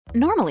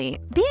Normally,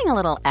 being a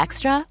little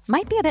extra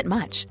might be a bit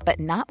much, but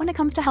not when it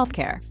comes to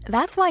healthcare.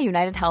 That's why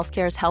United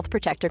Healthcare's Health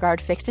Protector Guard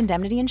fixed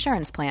indemnity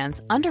insurance plans,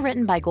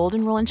 underwritten by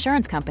Golden Rule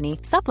Insurance Company,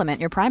 supplement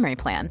your primary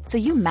plan so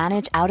you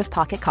manage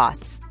out-of-pocket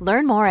costs.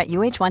 Learn more at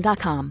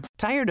uh1.com.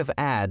 Tired of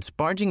ads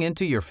barging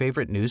into your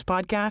favorite news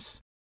podcasts?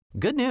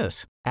 Good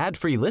news.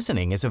 Ad-free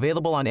listening is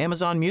available on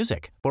Amazon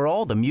Music for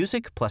all the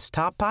music plus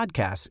top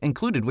podcasts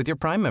included with your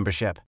Prime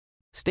membership.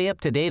 Stay up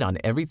to date on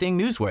everything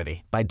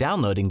newsworthy by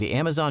downloading the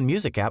Amazon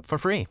Music app for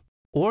free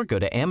or go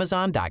to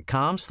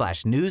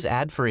amazon.com/news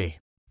ad free.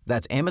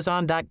 That's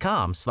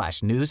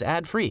amazon.com/news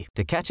ad free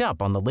to catch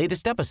up on the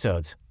latest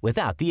episodes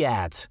without the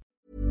ads.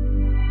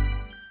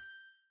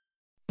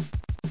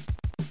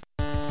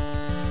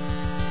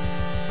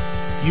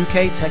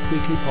 UK Tech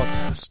Weekly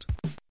Podcast.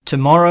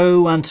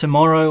 Tomorrow and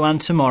tomorrow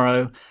and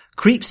tomorrow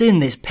creeps in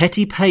this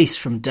petty pace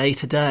from day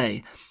to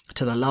day,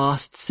 to the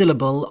last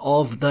syllable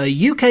of the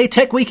UK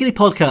Tech Weekly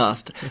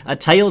Podcast, a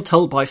tale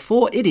told by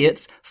four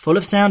idiots full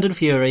of sound and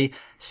fury,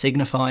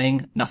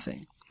 signifying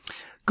nothing.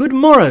 Good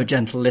morrow,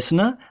 gentle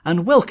listener,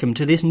 and welcome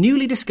to this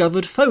newly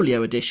discovered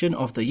folio edition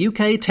of the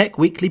UK Tech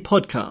Weekly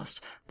Podcast,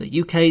 the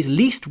UK's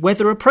least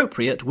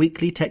weather-appropriate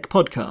weekly tech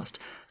podcast,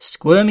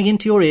 squirming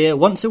into your ear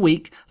once a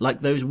week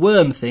like those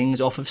worm things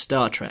off of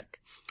Star Trek.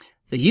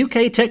 The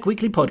UK Tech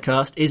Weekly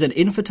Podcast is an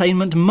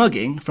infotainment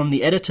mugging from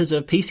the editors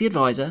of PC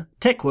Advisor,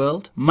 Tech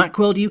World,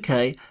 Macworld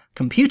UK,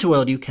 Computer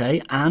World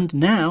UK, and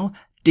now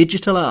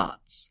Digital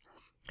Arts.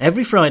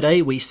 Every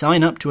Friday we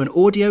sign up to an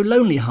audio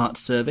Lonely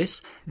Hearts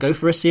service, go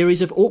for a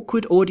series of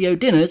awkward audio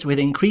dinners with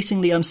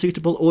increasingly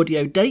unsuitable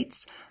audio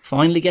dates,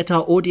 finally get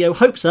our audio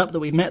hopes up that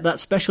we've met that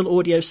special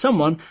audio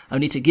someone,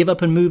 only to give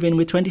up and move in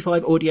with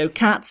 25 audio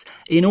cats,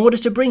 in order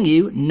to bring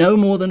you no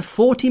more than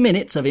 40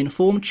 minutes of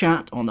informed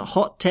chat on the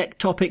hot tech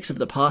topics of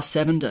the past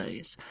 7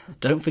 days.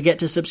 Don't forget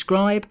to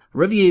subscribe,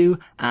 review,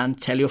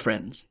 and tell your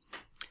friends.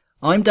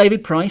 I'm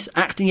David Price,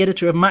 acting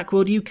editor of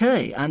Macworld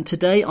UK, and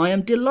today I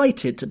am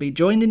delighted to be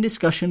joined in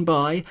discussion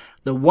by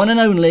the one and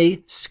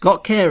only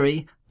Scott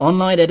Carey,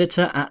 online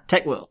editor at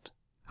Tech World.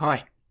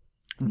 Hi.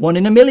 One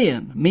in a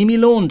million, Mimi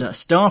Launder,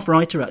 staff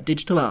writer at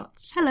Digital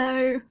Arts.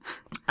 Hello.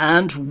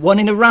 And one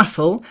in a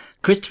raffle,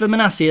 Christopher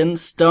Manassian,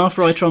 staff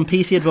writer on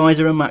PC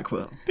Advisor and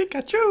Macworld.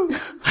 Pikachu!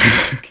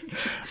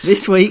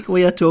 This week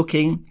we are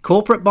talking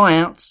corporate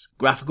buyouts,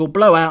 graphical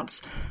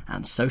blowouts,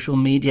 and social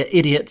media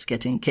idiots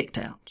getting kicked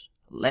out.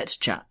 Let's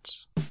chat.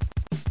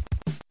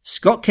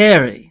 Scott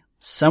Carey.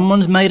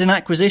 Someone's made an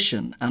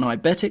acquisition, and I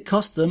bet it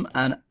cost them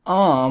an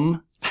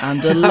arm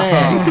and a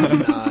leg.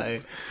 Oh,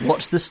 no.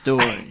 What's the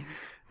story?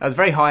 That was a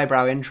very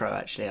highbrow intro,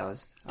 actually.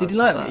 Did you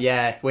like that?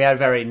 Yeah, we had a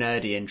very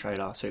nerdy intro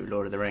last week with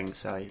Lord of the Rings,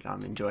 so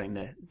I'm enjoying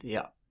the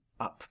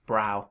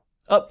upbrow.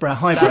 Upbrow,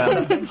 highbrow.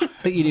 I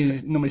think you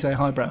do normally say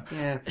highbrow.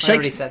 Yeah, I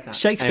already said that.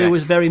 Shakespeare Anyway.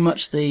 was very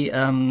much the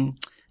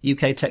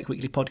UK Tech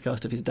Weekly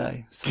podcast of his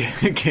day. So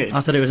Good.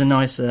 I thought it was a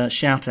nice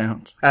shout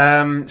out.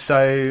 Not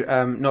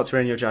to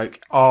ruin your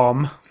joke,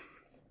 ARM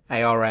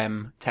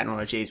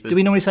Technologies. Do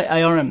we normally say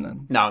ARM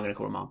then? No, I'm going to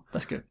call them ARM.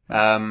 That's good.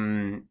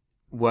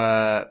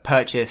 Were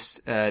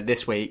purchased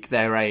this week.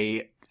 They're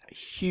a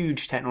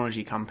huge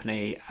technology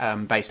company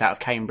based out of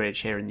Cambridge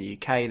here in the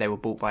UK. They were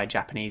bought by a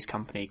Japanese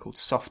company called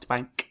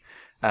SoftBank.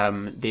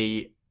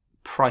 The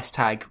price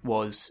tag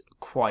was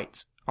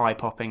quite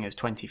eye-popping. It was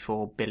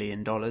 $24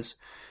 billion.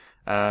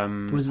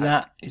 Is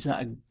that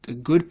a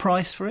good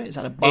price for it? Is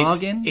that a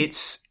bargain?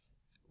 It's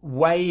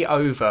way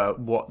over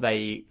what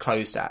they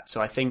closed at.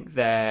 So I think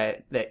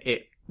that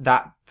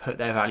put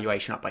their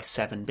valuation up by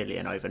 $7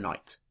 billion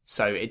overnight.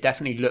 So it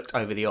definitely looked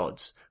over the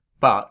odds.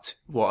 But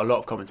what a lot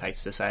of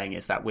commentators are saying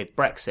is that with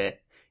Brexit,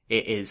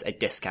 it is a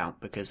discount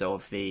because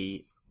of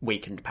the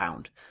weakened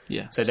pound.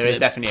 Yeah. So there is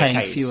definitely a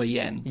case. Paying fewer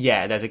yen.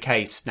 Yeah, there's a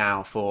case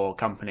now for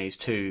companies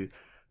to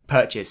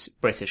purchase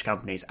British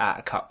companies at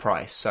a cut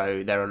price.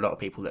 So there are a lot of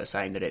people that are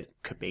saying that it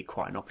could be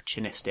quite an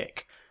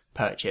opportunistic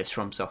purchase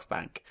from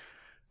SoftBank.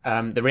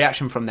 The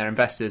reaction from their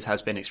investors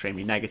has been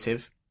extremely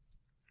negative.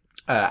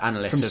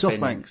 Analysts from have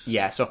SoftBank's? been,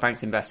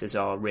 SoftBank's investors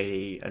are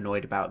really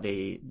annoyed about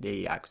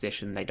the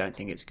acquisition. They don't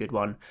think it's a good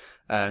one.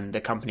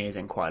 The company is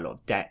in quite a lot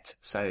of debt,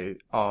 so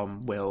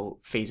ARM will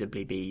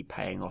feasibly be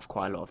paying off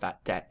quite a lot of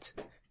that debt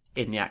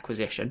in the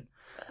acquisition.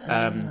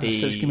 So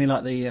it's going to be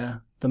like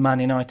the Man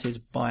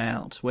United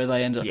buyout, where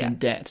they end up in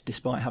debt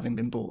despite having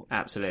been bought.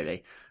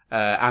 Absolutely.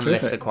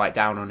 Analysts are quite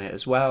down on it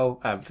as well,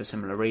 for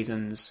similar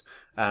reasons.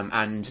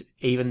 And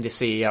even the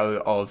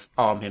CEO of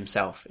ARM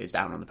himself is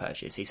down on the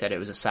purchase. He said it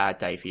was a sad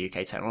day for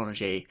UK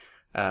technology,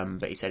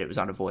 but he said it was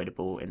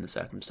unavoidable in the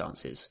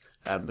circumstances,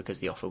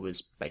 because the offer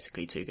was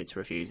basically too good to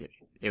refuse.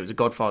 It was a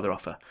Godfather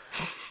offer.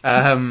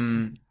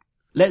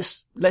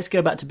 Let's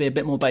go back to be a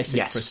bit more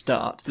basic for a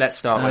start. Let's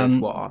start with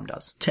what ARM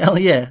does.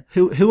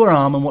 Who are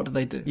ARM and what do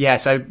they do? Yeah,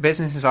 so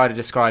Business Insider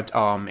described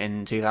ARM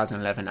in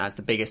 2011 as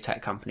the biggest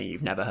tech company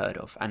you've never heard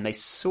of, and they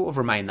sort of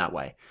remain that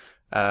way.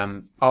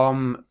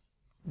 ARM,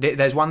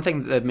 there's one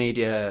thing that the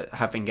media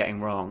have been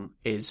getting wrong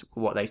is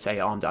what they say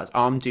ARM does.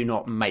 ARM do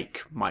not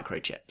make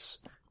microchips.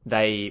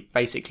 they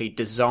basically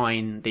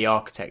design the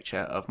architecture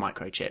of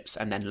microchips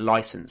and then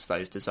license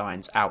those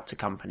designs out to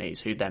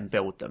companies who then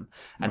build them.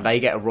 And they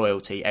get a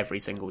royalty every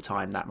single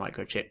time that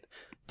microchip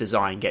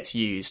design gets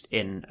used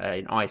in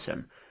an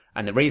item.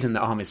 And the reason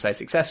that ARM is so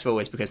successful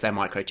is because their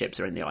microchips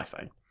are in the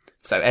iPhone.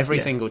 So every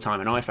single time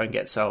an iPhone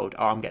gets sold,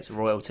 ARM gets a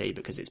royalty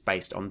because it's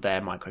based on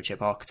their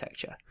microchip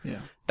architecture.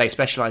 Yeah. They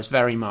specialize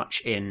very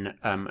much in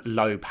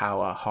low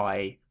power,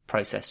 high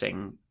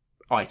processing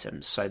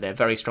items. So they're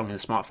very strong in the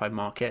smartphone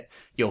market.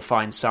 You'll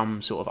find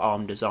some sort of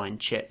ARM designed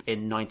chip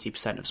in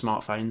 90% of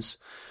smartphones.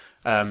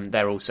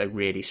 They're also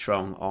really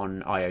strong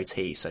on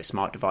IoT, so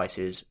smart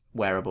devices,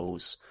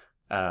 wearables,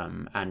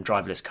 and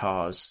driverless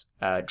cars,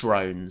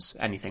 drones,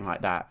 anything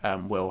like that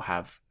will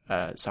have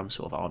some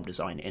sort of ARM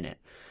design in it.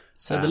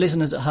 So the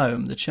listeners at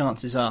home, the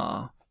chances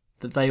are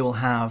that they will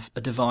have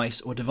a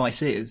device or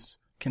devices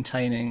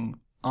containing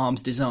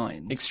ARM's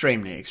design.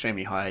 Extremely,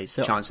 extremely high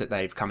chance that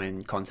they've come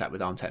in contact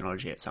with ARM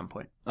technology at some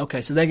point.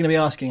 Okay, so they're going to be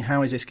asking,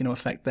 how is this going to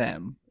affect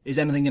them? Is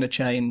anything going to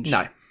change?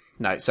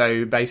 No.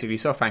 So basically,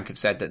 SoftBank have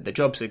said that the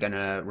jobs are going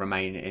to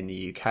remain in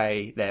the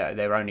UK.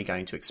 They're only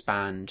going to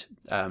expand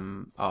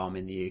ARM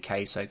in the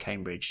UK, so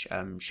Cambridge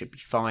should be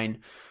fine,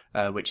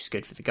 which is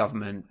good for the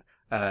government.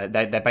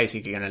 They're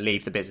basically going to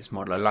leave the business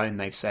model alone,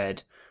 they've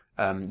said.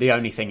 The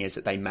only thing is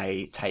that they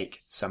may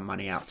take some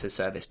money out to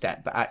service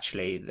debt, but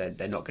actually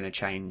they're not going to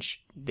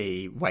change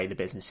the way the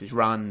business is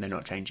run. They're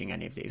not changing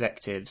any of the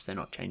executives. They're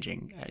not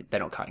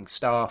cutting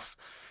staff.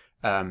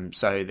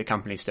 So the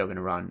company's still going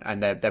to run,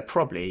 and they're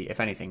probably, if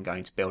anything,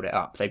 going to build it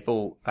up.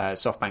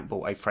 SoftBank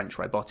bought a French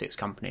robotics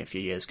company a few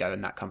years ago,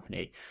 and that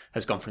company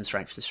has gone from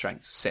strength to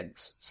strength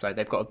since. So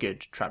they've got a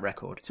good track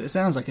record. So it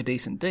sounds like a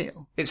decent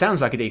deal. It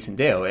sounds like a decent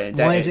deal.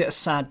 Why is it a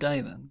sad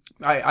day then?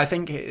 I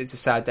think it's a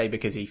sad day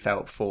because he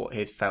felt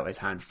his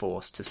hand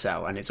forced to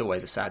sell, and it's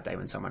always a sad day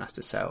when someone has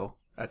to sell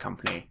a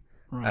company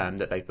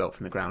that they've built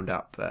from the ground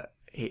up. But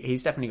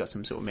he's definitely got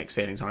some sort of mixed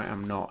feelings on it.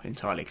 I'm not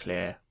entirely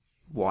clear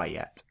why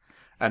yet.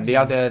 The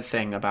other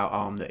thing about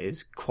ARM that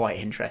is quite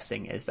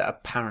interesting is that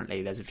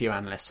apparently there's a few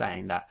analysts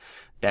saying that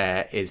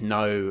there is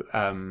no,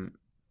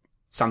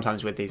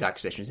 sometimes with these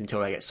acquisitions, until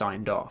they get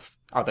signed off,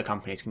 other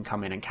companies can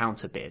come in and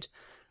counterbid.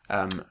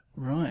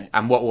 Right.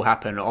 And what will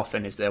happen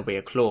often is there'll be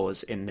a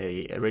clause in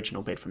the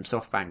original bid from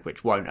SoftBank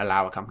which won't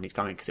allow a company to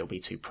come in because it'll be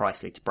too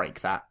pricey to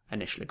break that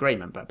initial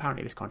agreement. But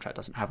apparently this contract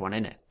doesn't have one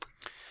in it.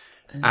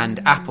 And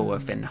Apple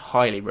have been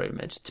highly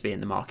rumoured to be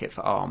in the market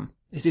for ARM.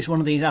 Is this one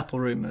of these Apple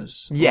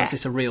rumours? Yeah. Or is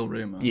this a real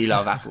rumour? You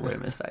love Apple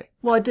rumours, though.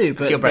 Well, I do,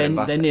 but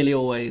they're nearly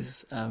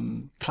always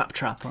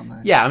claptrap, aren't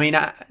they? Yeah, I mean,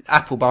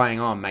 Apple buying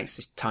ARM makes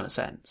a ton of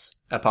sense,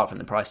 apart from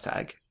the price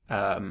tag.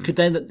 Could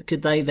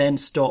they then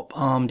stop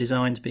ARM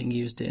designs being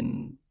used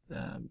in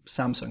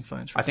Samsung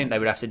phones? I think they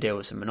would have to deal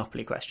with some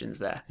monopoly questions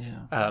there.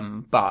 Yeah.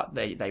 But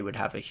they would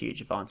have a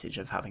huge advantage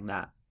of having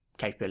that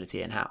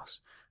capability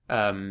in-house.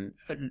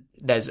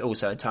 There's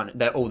also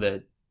all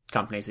the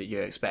companies that you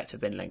expect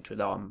have been linked with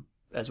ARM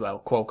as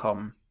well.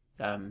 Qualcomm,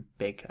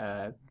 big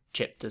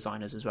chip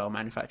designers as well,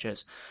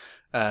 manufacturers.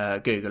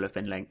 Google have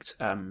been linked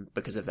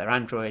because of their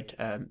Android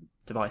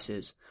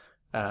devices.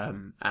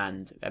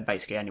 And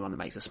basically anyone that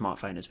makes a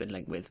smartphone has been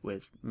linked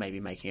with maybe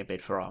making a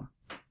bid for ARM.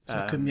 So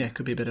it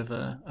could be a bit of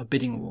a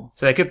bidding war.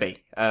 So there could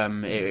be.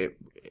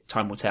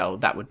 Time will tell.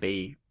 That would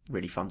be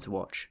really fun to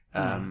watch.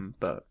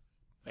 But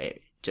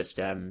just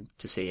to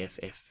see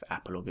if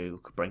Apple or Google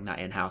could bring that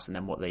in-house, and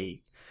then what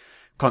the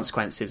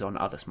consequences on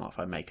other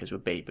smartphone makers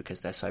would be,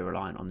 because they're so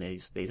reliant on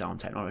these ARM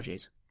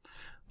technologies.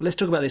 Well, let's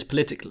talk about this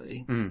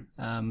politically.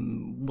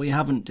 We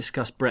haven't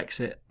discussed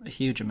Brexit a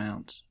huge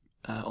amount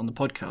on the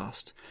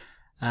podcast,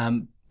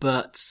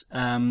 but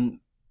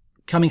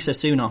coming so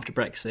soon after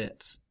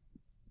Brexit,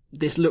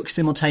 this looks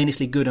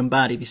simultaneously good and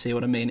bad, if you see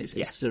what I mean. It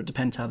sort of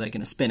depends how they're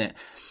going to spin it.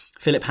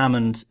 Philip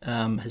Hammond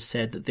has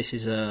said that this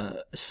is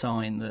a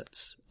sign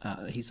that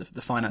he's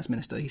the finance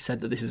minister. He said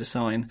that this is a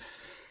sign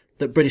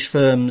that British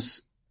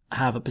firms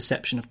have a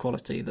perception of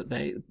quality, that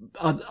the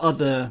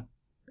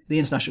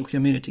international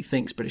community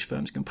thinks British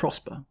firms can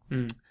prosper.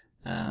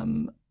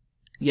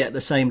 Yet at the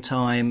same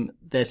time,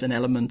 there's an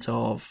element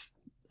of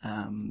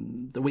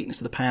the weakness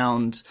of the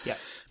pound. Yeah.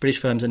 British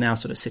firms are now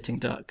sort of sitting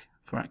duck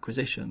for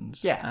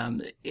acquisitions. Yeah.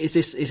 Is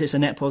this a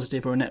net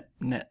positive or a net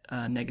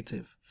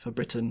negative for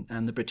Britain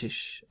and the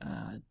British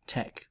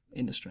tech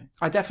industry?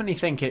 I definitely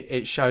think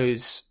it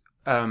shows.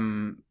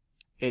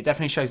 It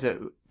definitely shows that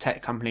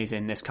tech companies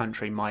in this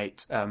country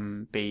might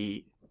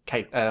be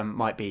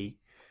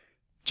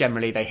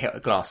generally they hit a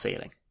glass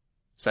ceiling.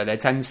 So there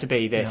tends to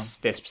be this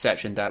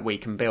perception that we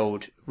can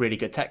build really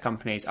good tech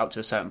companies up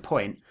to a certain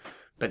point,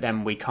 but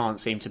then we can't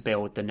seem to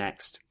build the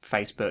next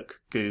Facebook,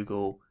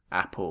 Google,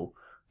 Apple,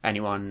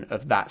 anyone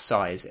of that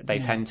size. They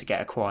tend to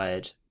get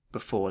acquired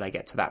before they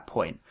get to that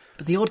point.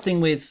 But the odd thing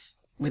with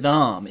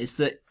ARM is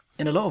that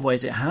in a lot of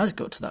ways it has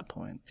got to that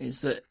point, is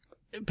that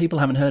people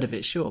haven't heard of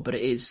it, sure, but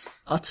it is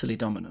utterly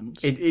dominant.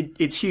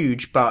 It's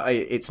huge, but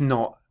it's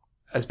not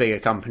as big a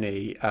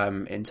company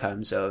in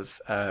terms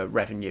of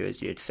revenue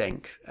as you'd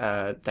think.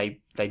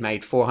 They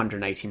made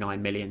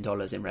 $489 million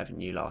in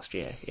revenue last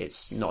year.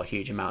 It's not a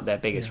huge amount. Their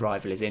biggest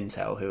rival is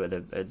Intel, who are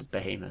the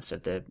behemoths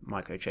of the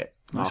microchip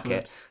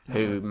market,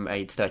 who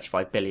made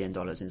 $35 billion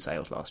in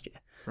sales last year.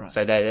 Right.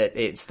 So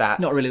it's that...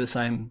 Not really the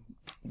same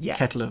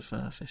kettle of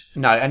fish.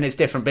 No, and it's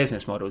different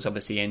business models.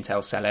 Obviously,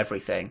 Intel sell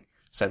everything,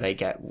 so they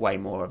get way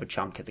more of a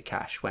chunk of the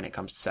cash when it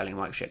comes to selling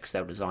microchip, because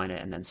they'll design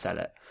it and then sell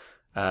it.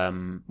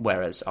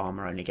 Whereas ARM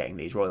are only getting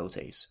these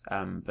royalties.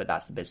 But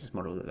that's the business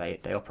model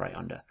that they operate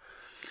under.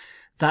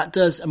 That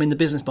does, I mean, the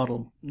business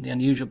model, the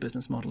unusual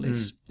business model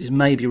is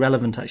maybe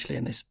relevant actually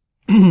in this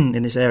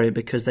in this area,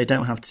 because they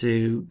don't have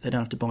to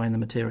buy in the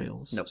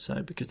materials. Nope.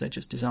 So because they're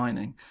just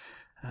designing,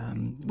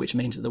 which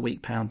means that the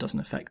weak pound doesn't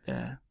affect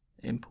their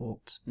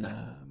import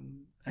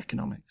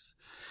economics.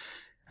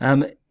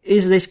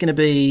 Is this going to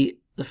be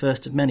the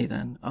first of many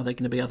then? Are there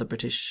going to be other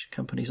British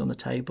companies on the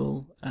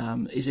table?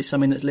 Is this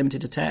something that's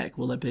limited to tech?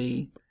 Will there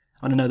be...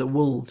 I don't know that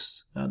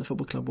Wolves, the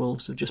football club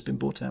Wolves, have just been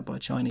bought out by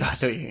Chinese. I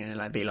thought you were going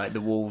to be like the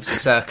Wolves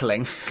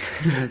circling.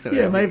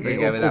 Yeah, maybe.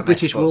 Or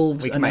British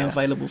Wolves are now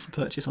available for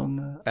purchase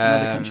on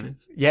other countries.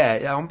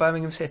 Yeah, on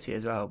Birmingham City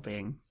as well,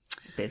 being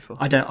bid for.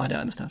 I don't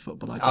understand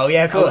football. Of course.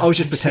 I was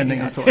just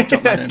pretending. I thought I'd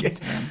drop that in.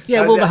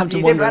 Yeah,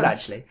 Wolverhampton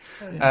Wanderers. You did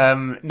well, actually.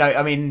 Yeah. No,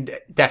 I mean,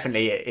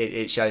 definitely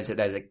it shows that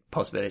there's a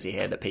possibility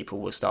here that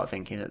people will start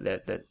thinking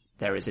that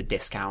there is a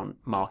discount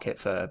market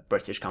for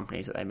British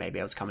companies that they may be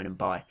able to come in and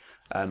buy.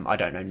 I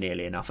don't know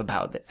nearly enough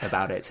about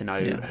it to know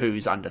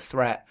who's under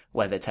threat,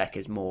 whether tech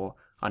is more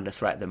under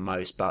threat than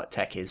most, but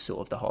tech is sort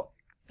of the hot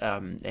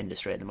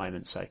industry at the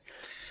moment. So,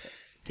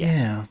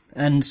 yeah.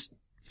 And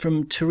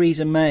from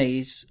Theresa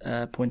May's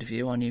point of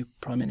view, our new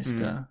Prime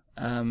Minister,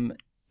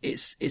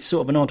 it's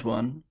sort of an odd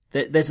one.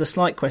 There's a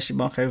slight question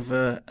mark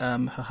over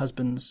her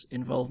husband's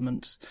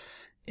involvement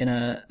in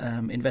a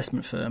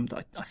investment firm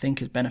that I think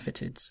has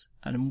benefited.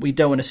 And we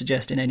don't want to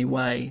suggest in any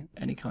way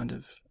any kind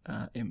of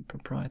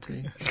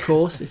impropriety, of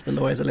course, if the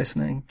lawyers are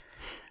listening.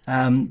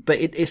 But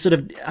it sort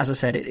of, as I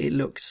said, it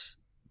looks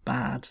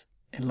bad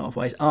in a lot of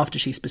ways. After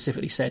she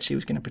specifically said she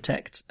was going to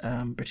protect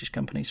British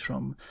companies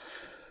from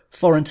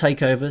foreign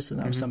takeovers, and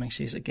that was something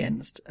she's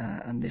against,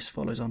 and this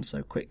follows on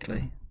so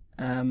quickly.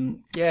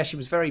 Yeah, she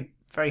was very,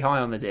 very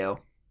high on the deal.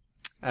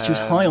 She was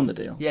high on the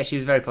deal? Yeah, she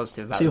was very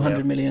positive about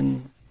 £200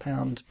 million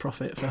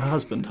profit for her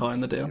husband, high on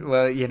the deal.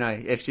 Well,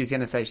 if she's going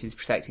to say she's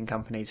protecting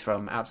companies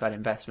from outside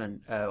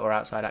investment or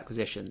outside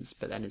acquisitions,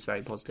 but then is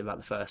very positive about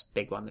the first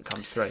big one that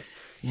comes through,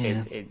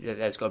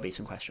 there's got to be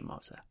some question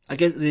marks there. I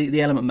guess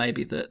the element may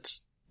be that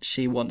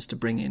she wants to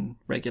bring in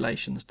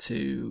regulations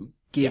to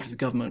give the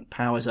government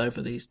powers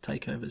over these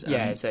takeovers,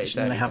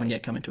 and they haven't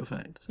yet come into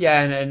effect.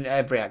 Yeah, and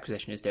every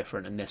acquisition is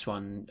different, and this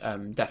one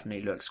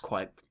definitely looks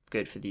quite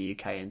good for the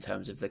UK in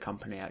terms of the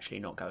company actually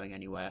not going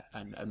anywhere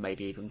and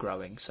maybe even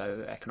growing.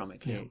 So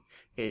economically,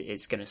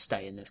 it's going to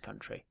stay in this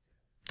country.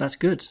 That's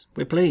good.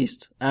 We're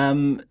pleased.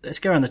 Let's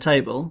go around the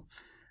table.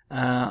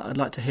 I'd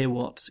like to hear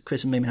what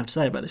Chris and Mimi have to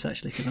say about this,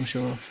 actually, because I'm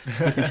sure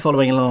you've been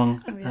following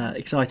along,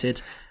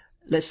 excited.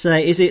 Let's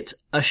say, is it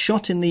a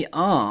shot in the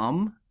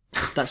arm?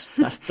 That's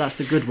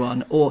the good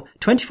one. Or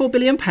 £24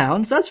 billion?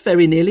 That's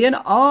very nearly an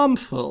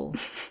armful.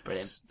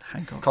 Brilliant.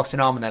 Hancock. Cost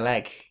an arm and a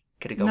leg.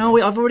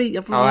 No, I've already.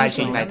 Oh,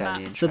 actually, you made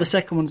that. So the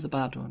second one's the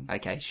bad one.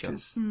 Okay, sure.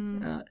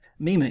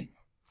 Mimi.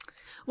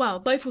 Well,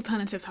 both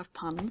alternatives have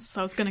puns,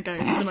 so I was going to go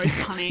for the most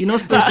punny. You're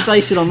not supposed to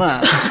base it on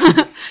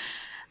that.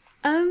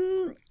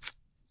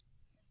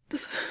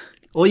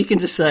 Or you can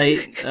just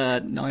say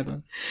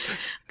neither.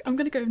 I'm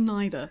going to go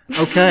neither.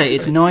 Okay,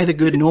 it's neither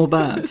good nor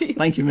bad.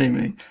 Thank you,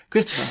 Mimi.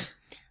 Christopher.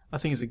 I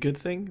think it's a good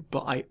thing,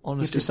 but I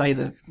honestly...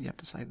 You have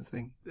to say the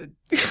thing.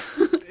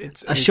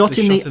 It's a shot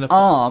in the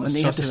arm, and then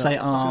you have to say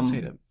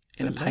arm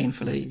in a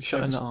painfully...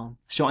 Shot in the arm.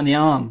 Shot in the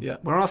arm. Yeah.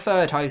 We're on our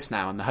third host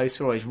now, and the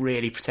hosts are always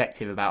really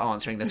protective about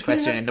answering this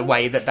question in the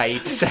way that they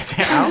set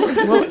it out.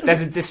 Well,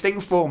 there's a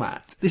distinct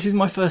format. This is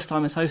my first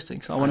time as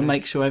hosting, so I want to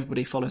make sure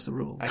everybody follows the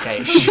rules.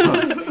 Okay,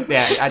 sure.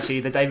 Yeah, actually,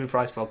 the David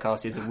Price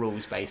podcast is a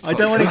rules-based podcast. I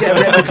don't want to get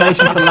a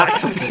reputation for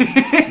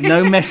laxity.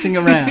 No messing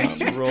around.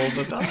 Just roll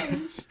the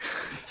dice.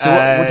 So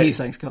what are you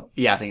saying, Scott?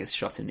 Yeah, I think it's a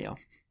shot in the arm.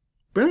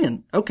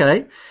 Brilliant.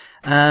 Okay.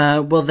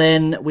 Well,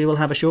 then we will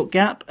have a short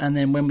gap, and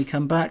then when we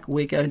come back,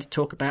 we're going to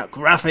talk about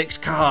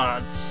graphics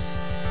cards.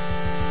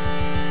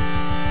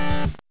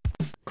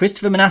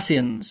 Christopher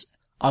Manassians,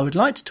 I would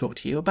like to talk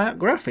to you about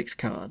graphics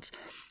cards.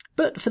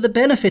 But for the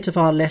benefit of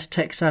our less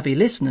tech-savvy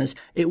listeners,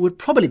 it would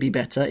probably be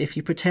better if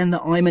you pretend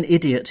that I'm an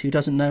idiot who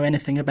doesn't know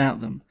anything about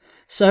them.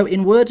 So,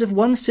 in words of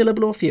one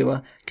syllable or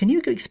fewer, can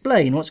you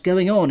explain what's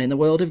going on in the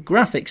world of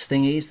graphics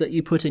thingies that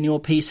you put in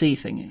your PC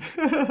thingy?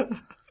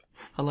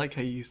 I like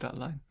how you used that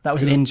line. That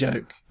was an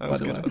in-joke, by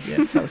the way.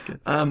 Yeah, that was good.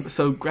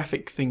 So,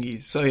 graphic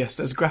thingies. So, yes,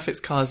 there's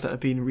graphics cards that have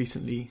been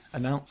recently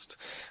announced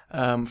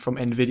from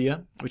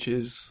NVIDIA, which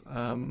is,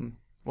 they're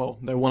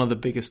one of the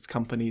biggest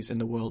companies in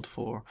the world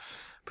for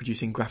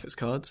producing graphics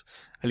cards,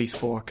 at least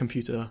for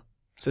computer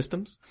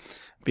systems,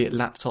 be it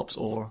laptops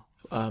or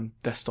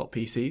desktop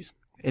PCs.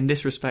 in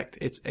this respect,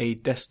 it's a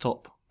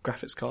desktop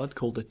graphics card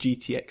called the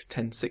GTX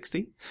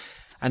 1060.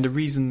 And the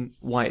reason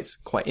why it's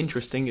quite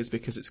interesting is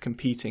because it's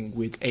competing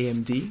with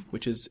AMD,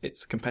 which is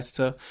its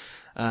competitor,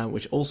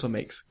 which also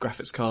makes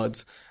graphics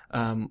cards,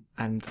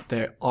 and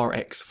their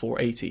RX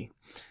 480.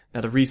 Now,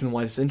 the reason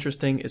why it's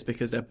interesting is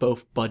because they're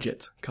both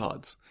budget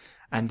cards.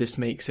 And this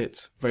makes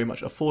it very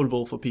much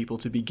affordable for people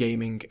to be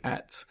gaming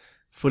at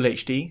Full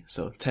HD,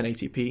 so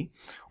 1080p,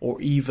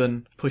 or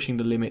even pushing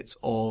the limits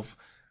of,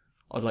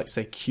 I'd like to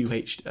say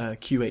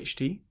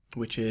QHD,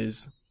 which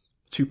is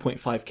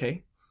 2.5K.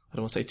 I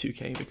don't want to say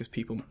 2K because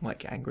people might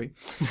get angry.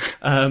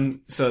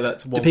 So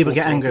that's Do people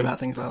get angry about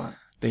things like that?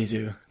 They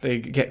do. They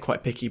get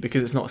quite picky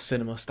because it's not a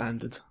cinema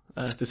standard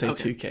to say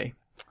 2K.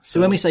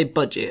 So when we say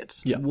budget,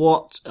 yeah.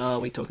 What are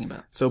we talking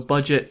about? So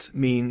budget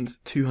means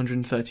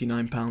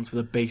 £239 for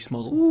the base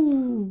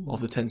model of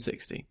the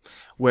 1060.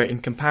 Where in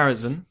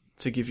comparison,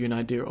 to give you an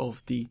idea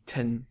of the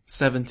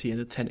 1070 and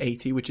the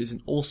 1080, which is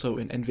also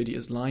in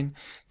NVIDIA's line,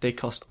 they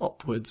cost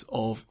upwards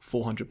of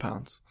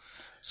 £400.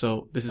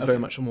 So this is very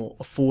much a more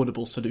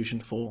affordable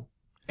solution for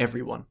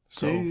everyone.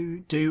 So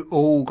do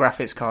all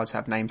graphics cards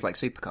have names like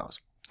supercars?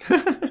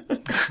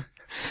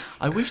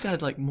 I wish they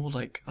had like more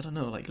like, I don't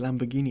know, like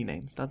Lamborghini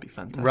names. That'd be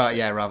fantastic. Right,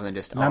 yeah, rather than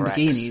just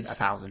Lamborghinis. RX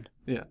 1000.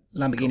 Yeah.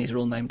 Lamborghinis are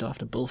all named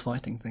after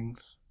bullfighting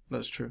things.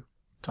 That's true.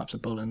 Types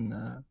of bull and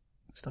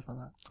stuff like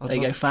that. There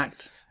you go,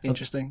 fact.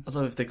 Interesting. I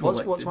don't know if they call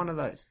What's one of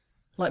those?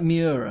 Like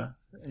Miura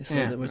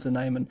was the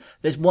name. And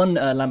there's one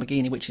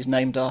Lamborghini which is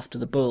named after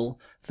the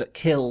bull that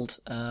killed,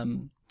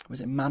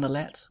 was it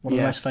Manolet? One of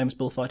the most famous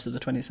bullfighters of the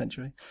 20th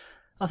century.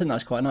 I think that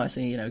was quite nice.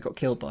 He, got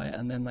killed by it,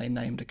 and then they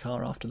named a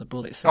car after the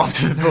bull itself.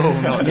 After the bull,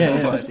 not the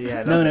bullfighter.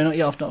 Yeah, no, not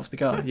after the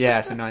car. Yeah,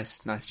 it's a nice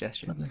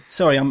gesture. Lovely.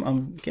 Sorry,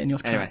 I'm getting you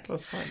off track. Anyway,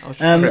 that's fine. I was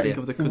trying to think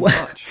of the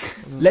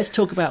Countach. Let's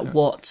talk about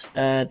what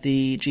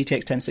the GTX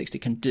 1060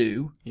 can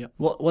do. Yep.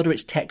 What are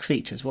its tech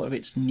features? What are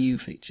its new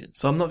features?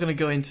 So I'm not going to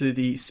go into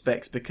the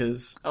specs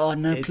because... Oh,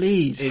 no,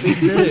 please do.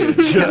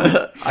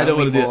 I don't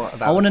want to do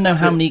it. I want to know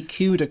how many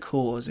CUDA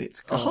cores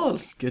it's got. Oh,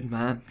 good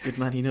man. Good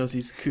man. He knows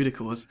his CUDA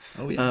cores.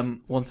 Oh, yes.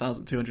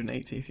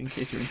 1,280, in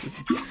case you're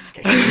interested.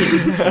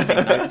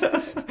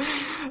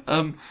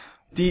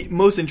 The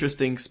most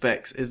interesting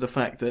specs is the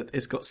fact that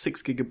it's got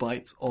 6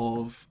 gigabytes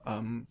of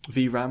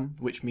VRAM,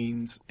 which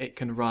means it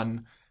can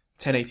run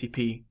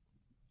 1080p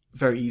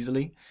very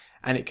easily.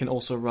 And it can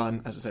also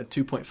run, as I said,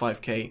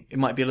 2.5K. It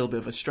might be a little bit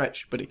of a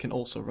stretch, but it can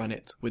also run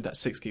it with that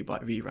 6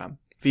 gigabyte VRAM.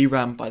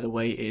 VRAM, by the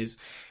way, is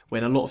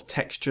when a lot of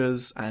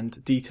textures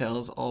and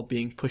details are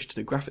being pushed to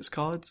the graphics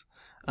cards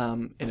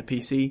in a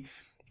PC,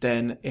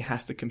 then it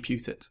has to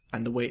compute it.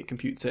 And the way it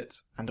computes it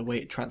and the way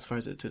it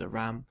transfers it to the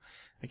RAM.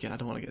 Again, I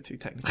don't want to get too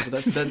technical,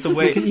 but that's the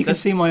way... you can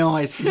see my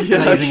eyes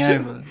glazing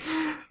over.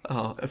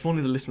 Oh, if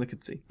only the listener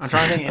could see. I'm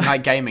trying to think in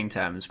like gaming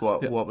terms,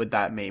 what would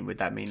that mean? Would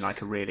that mean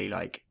like a really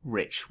like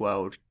rich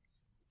world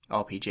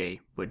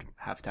RPG would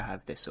have to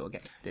have this sort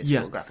of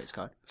sort of graphics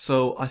card?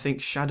 So I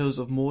think Shadows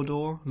of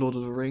Mordor, Lord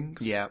of the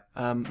Rings,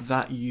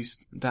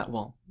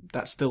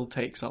 that still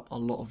takes up a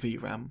lot of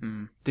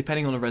VRAM,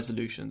 depending on the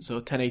resolution. So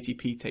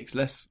 1080p takes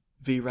less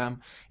VRAM.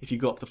 If you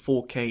go up to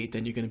 4K,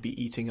 then you're going to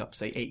be eating up,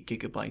 say, 8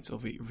 gigabytes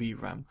of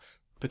VRAM,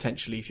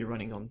 potentially if you're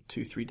running on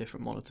 2-3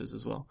 different monitors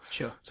as well.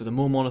 Sure. So the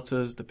more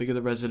monitors, the bigger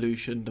the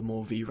resolution, the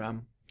more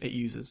VRAM it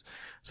uses.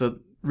 So the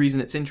reason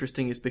it's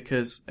interesting is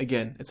because,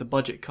 again, it's a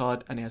budget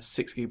card and it has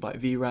 6 gigabyte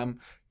VRAM.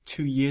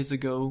 2 years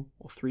ago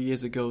or 3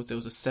 years ago, there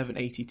was a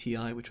 780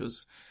 Ti, which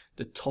was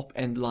the top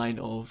end line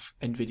of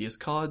NVIDIA's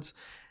cards,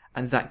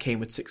 and that came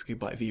with 6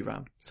 gigabyte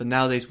VRAM. So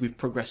nowadays we've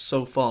progressed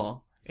so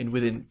far in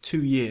within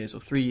 2 years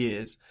or 3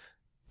 years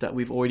that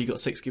we've already got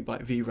 6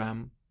 gigabyte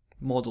VRAM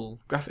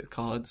model graphic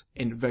cards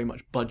in very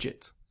much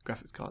budget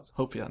graphics cards.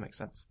 Hopefully that makes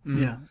sense.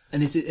 Yeah.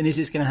 And is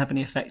this going to have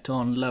any effect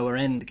on lower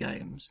end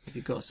games?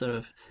 You've got sort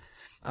of,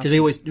 because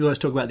you always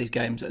talk about these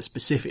games that are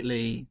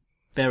specifically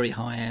very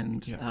high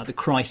end. The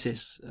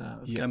Crisis,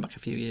 going back a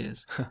few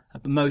years.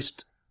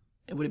 But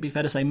would it be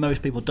fair to say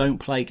most people don't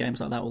play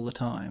games like that all the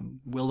time?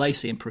 Will they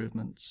see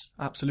improvements?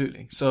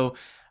 Absolutely. So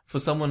for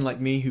someone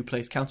like me who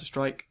plays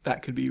Counter-Strike,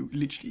 that could be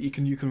literally, you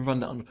can run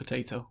that on a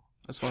potato,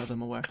 as far as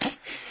I'm aware.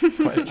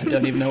 I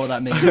don't even know what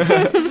that means.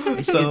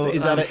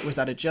 Was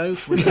that a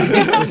joke? Was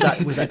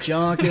that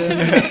jargon?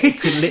 It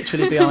could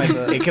literally be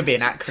either. It could be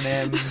an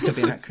acronym.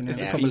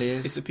 It probably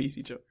is. It's a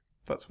PC joke.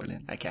 That's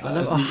brilliant. Okay. So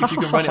if you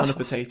can run it on a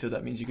potato,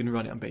 that means you can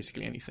run it on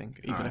basically anything,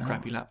 even a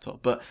crappy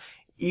laptop. But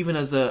even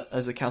as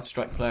a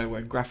Counter-Strike player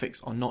where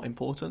graphics are not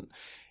important,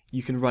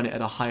 you can run it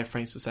at a higher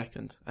frames per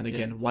second. And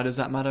again, why does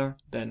that matter?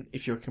 Then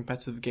if you're a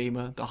competitive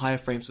gamer, the higher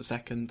frames per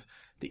second,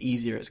 the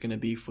easier it's going to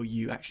be for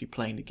you actually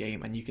playing the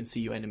game, and you can see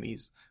your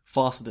enemies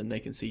faster than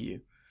they can see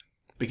you.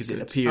 Because it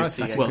appears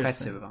that's a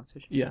competitive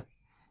advantage. Yeah,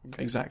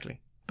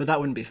 exactly. But that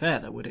wouldn't be fair,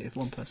 though, would it? If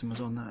one person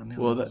was on that and the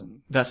other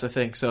wasn't. That's the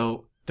thing.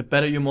 So the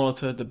better your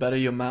monitor, the better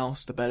your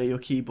mouse, the better your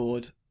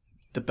keyboard,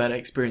 the better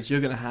experience you're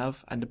going to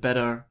have, and the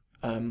better,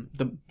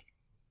 the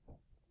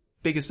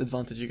biggest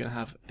advantage you're going to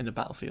have in the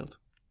battlefield.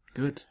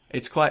 Good.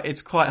 It's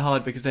quite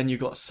hard because then you've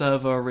got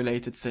server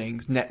related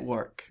things,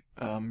 network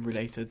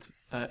related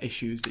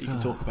issues that you can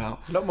talk about.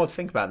 It's a lot more to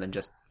think about than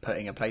just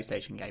putting a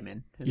PlayStation game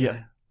in.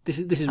 Yeah. This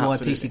is why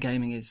PC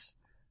gaming is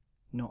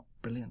not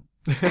brilliant.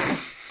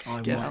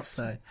 I will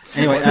say.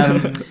 Anyway,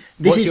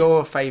 what's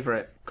your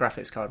favourite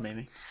graphics card,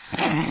 Mimi?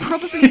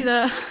 Probably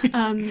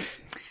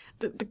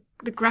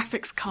the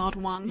graphics card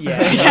one.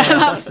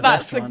 Yeah,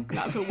 that's a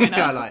winner.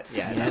 I like.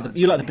 Yeah,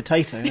 you like the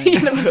potato, don't Yeah, you?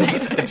 the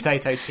potato. the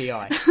potato Ti.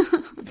 Yeah.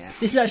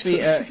 This is actually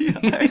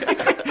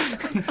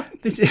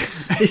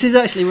this is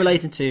actually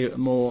related to a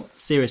more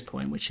serious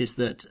point, which is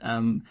that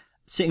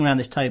sitting around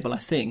this table, I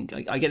think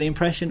I get the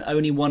impression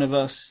only one of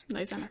us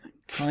knows anything.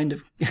 Kind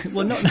of,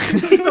 well, not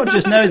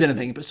just knows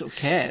anything, but sort of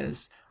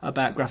cares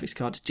about graphics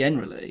cards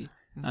generally.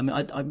 I mean,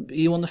 are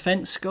you on the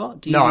fence,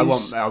 Scott? I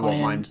want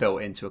mine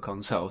built into a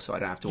console, so I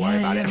don't have to worry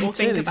about it or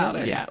think about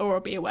it, yeah,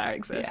 or be aware it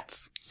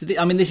exists. Yeah.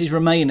 So, this is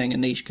remaining a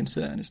niche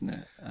concern, isn't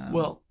it?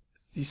 Well,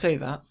 you say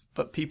that,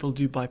 but people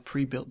do buy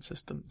pre-built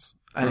systems,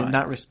 and in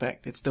that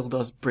respect, it still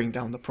does bring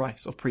down the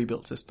price of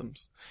pre-built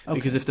systems. Okay.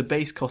 Because if the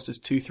base cost is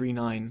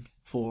 $239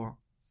 for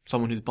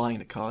someone who's buying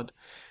a card,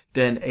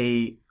 then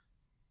a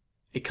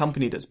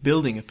company that's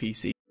building a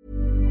PC.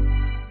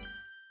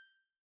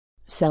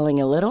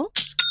 Selling a little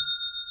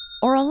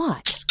or a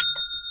lot?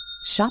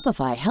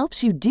 Shopify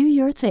helps you do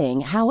your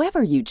thing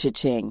however you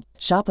cha-ching.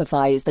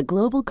 Shopify is the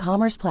global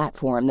commerce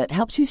platform that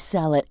helps you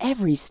sell at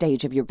every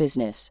stage of your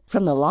business.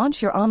 From the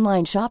launch your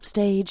online shop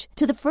stage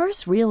to the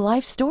first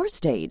real-life store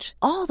stage,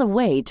 all the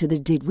way to the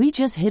did we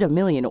just hit a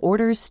million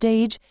orders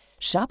stage.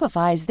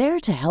 Shopify is there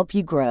to help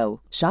you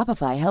grow.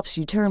 Shopify helps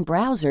you turn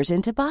browsers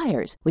into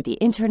buyers with the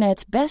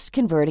internet's best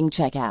converting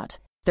checkout.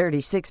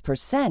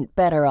 36%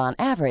 better on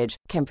average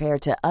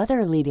compared to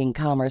other leading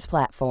commerce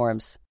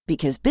platforms.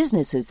 Because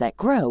businesses that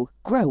grow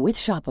with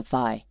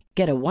Shopify.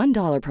 Get a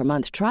 $1 per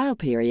month trial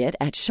period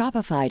at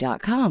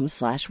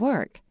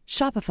shopify.com/work.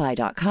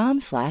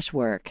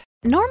 Shopify.com/work.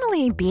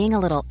 Normally, being a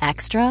little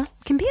extra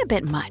can be a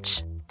bit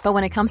much. But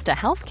when it comes to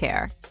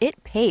healthcare,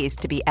 it pays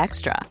to be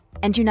extra.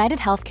 And United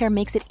Healthcare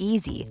makes it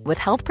easy with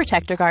Health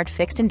Protector Guard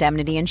fixed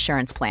indemnity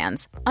insurance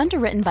plans.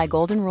 Underwritten by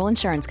Golden Rule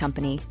Insurance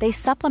Company, they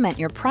supplement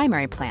your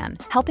primary plan,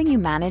 helping you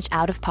manage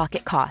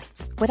out-of-pocket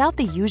costs without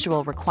the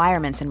usual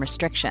requirements and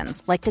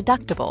restrictions like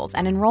deductibles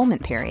and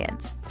enrollment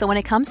periods. So when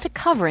it comes to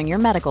covering your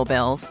medical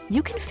bills,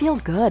 you can feel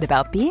good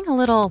about being a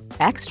little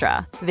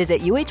extra.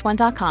 Visit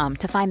uh1.com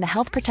to find the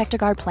Health Protector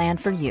Guard plan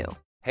for you.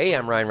 Hey,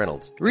 I'm Ryan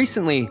Reynolds.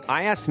 Recently,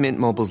 I asked Mint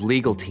Mobile's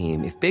legal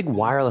team if big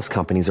wireless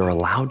companies are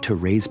allowed to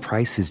raise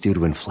prices due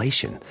to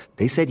inflation.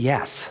 They said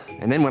yes.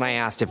 And then when I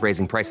asked if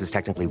raising prices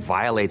technically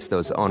violates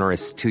those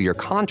onerous two-year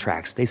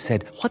contracts, they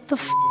said, "What the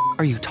f***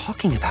 are you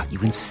talking about,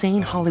 you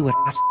insane Hollywood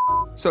ass?"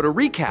 So to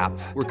recap,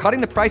 we're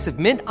cutting the price of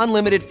Mint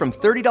Unlimited from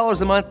 $30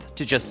 a month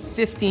to just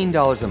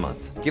 $15 a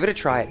month. Give it a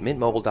try at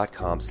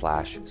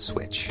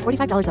mintmobile.com/switch.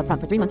 $45 up front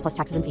for 3 months plus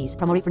taxes and fees.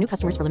 Promo rate for new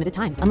customers for limited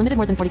time. Unlimited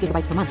more than 40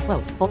 gigabytes per month.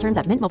 Slows full terms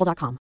at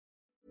mintmobile.com.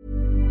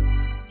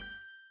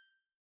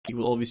 You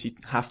will obviously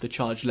have to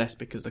charge less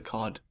because the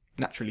card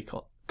naturally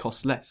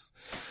costs less.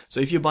 So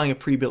if you're buying a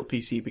pre-built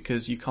PC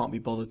because you can't be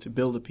bothered to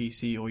build a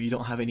PC or you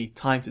don't have any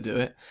time to do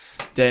it,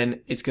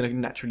 then it's going to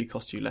naturally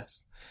cost you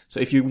less.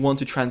 So if you want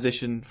to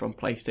transition from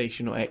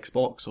PlayStation or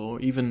Xbox or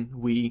even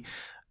Wii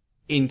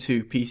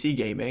into PC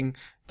gaming,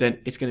 then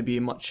it's going to be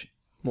a much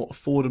more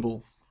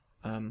affordable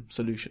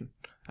solution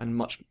and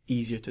much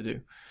easier to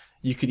do.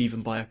 You could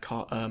even buy a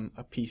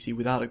PC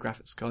without a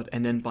graphics card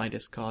and then buy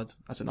this card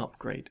as an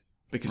upgrade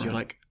because you're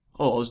like,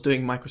 oh, I was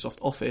doing Microsoft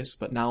Office,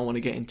 but now I want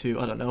to get into,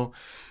 I don't know,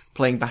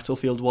 playing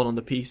Battlefield 1 on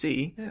the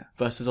PC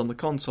versus on the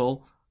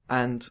console,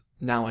 and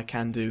now I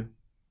can do,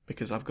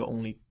 because I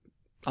only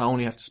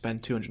have to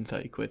spend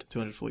 230 quid,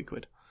 240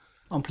 quid.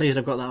 I'm pleased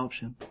I've got that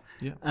option.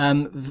 Yeah.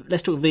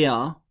 Let's talk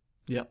VR.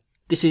 Yeah.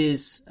 This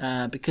is,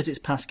 because it's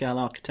Pascal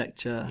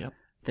architecture, Yep.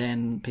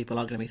 then people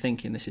are going to be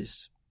thinking this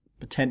is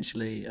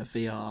potentially a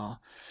VR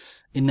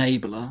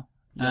enabler.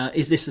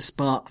 Is this a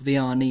spark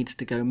VR needs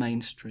to go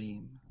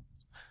mainstream?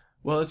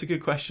 Well, it's a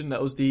good question.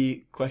 That was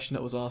the question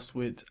that was asked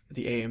with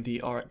the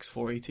AMD RX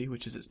 480,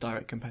 which is its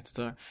direct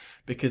competitor,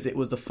 because it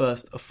was the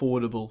first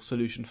affordable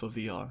solution for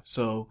VR.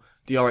 So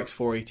the RX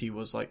 480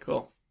 was like,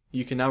 oh,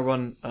 you can now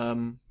run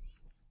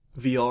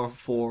VR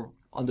for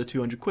under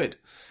 200 quid,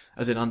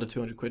 as in under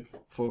 200 quid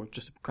for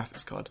just a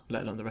graphics card,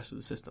 let alone the rest of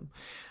the system.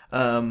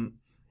 And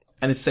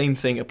the same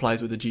thing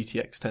applies with the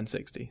GTX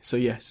 1060. So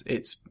yes,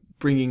 it's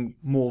bringing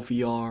more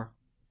VR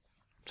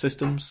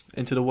systems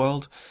into the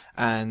world,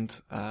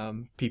 and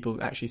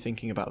people actually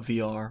thinking about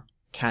VR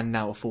can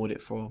now afford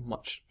it for a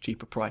much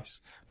cheaper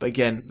price. But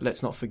again,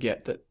 let's not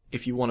forget that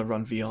if you want to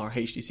run VR,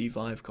 HTC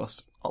Vive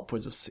costs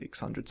upwards of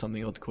 600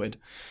 something odd quid.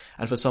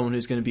 And for someone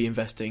who's going to be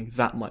investing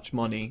that much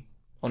money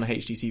on a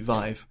HTC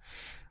Vive,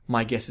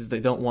 my guess is they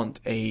don't want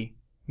a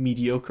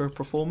mediocre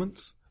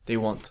performance. They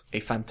want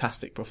a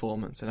fantastic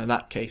performance. And in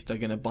that case, they're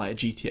going to buy a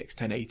GTX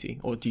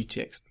 1080 or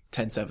GTX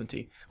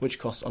 1070, which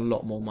costs a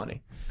lot more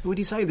money. Would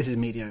you say this is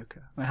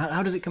mediocre?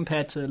 How does it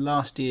compare to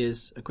last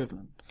year's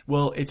equivalent?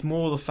 Well, it's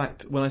more the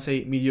fact, when I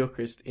say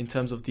mediocre, it's in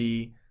terms of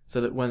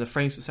so that when the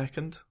frames per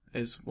second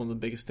is one of the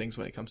biggest things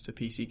when it comes to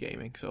PC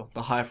gaming. So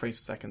the higher frames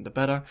per second, the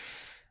better.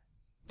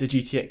 The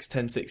GTX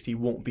 1060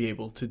 won't be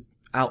able to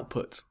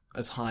output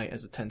as high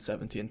as a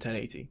 1070 and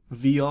 1080.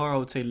 VR, I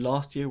would say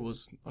last year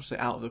was, I'll say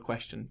out of the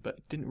question, but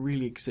it didn't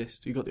really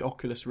exist. You got the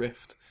Oculus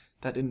Rift.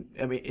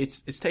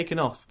 It's taken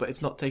off, but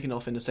it's not taken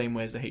off in the same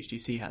way as the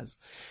HTC has,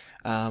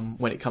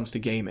 when it comes to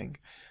gaming.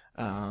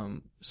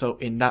 So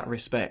in that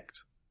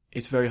respect,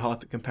 it's very hard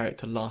to compare it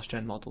to last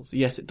gen models.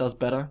 Yes, it does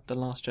better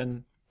than last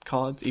gen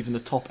cards, even the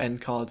top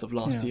end cards of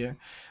last year,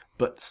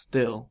 but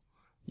still,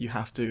 you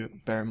have to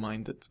bear in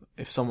mind that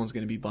if someone's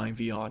going to be buying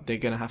VR, they're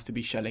going to have to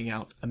be shelling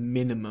out a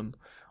minimum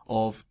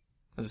of,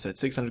 as I said,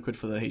 600 quid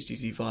for the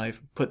HTC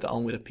Vive. Put that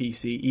on with a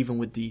PC, even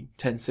with the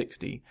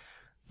 1060,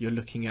 you're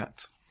looking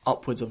at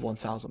upwards of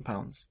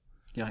 £1,000.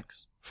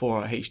 Yikes!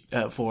 For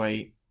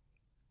a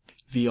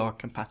VR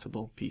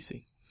compatible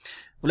PC.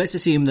 Well, let's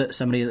assume that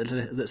somebody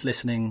that's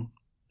listening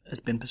has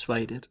been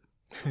persuaded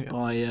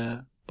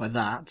by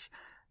that.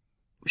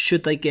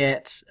 Should they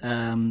get?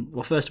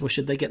 Well, first of all,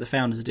 should they get the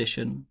Founders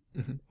Edition,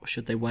 or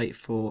should they wait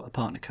for a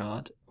partner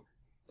card?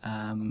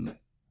 Well,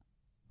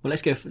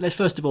 let's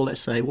first of all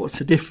say what's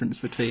the difference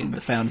between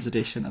the Founders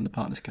Edition and the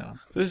Partners card.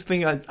 So this is the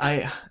thing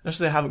I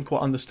actually haven't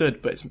quite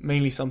understood, but it's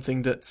mainly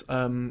something that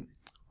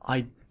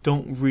I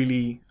don't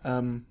really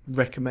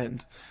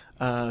recommend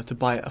to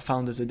buy a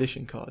Founders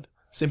Edition card,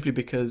 simply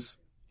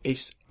because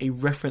it's a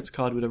reference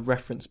card with a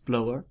reference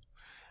blower,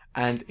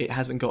 and it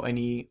hasn't got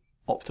any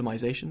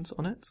optimizations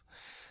on it.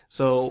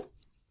 So,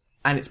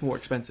 and it's more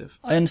expensive.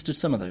 I understood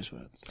some of those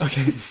words.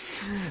 Okay.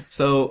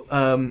 So,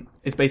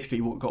 it's basically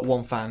got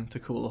one fan to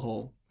cool the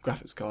whole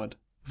graphics card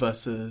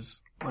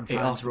versus one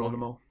fan to run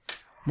them all.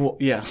 More,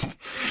 yeah.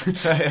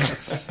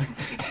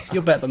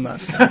 You're better than that.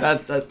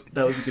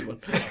 That was a good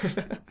one.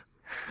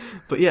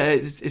 But yeah,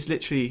 it's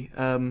literally,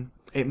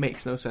 it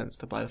makes no sense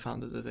to buy the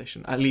Founders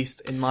Edition. At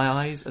least in my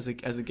eyes, as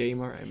a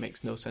gamer, it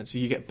makes no sense.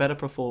 You get better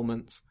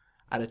performance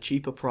at a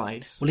cheaper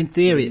price. Well, in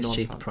theory, it's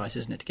cheaper price,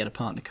 isn't it, to get a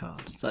partner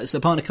card? So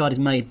the partner card is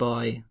made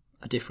by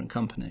a different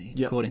company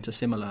according to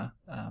similar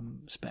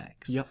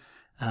specs. Yep.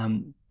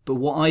 But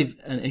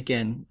and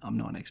again, I'm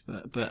not an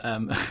expert, but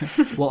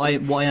what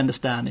I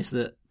understand is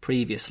that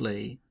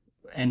previously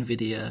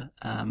NVIDIA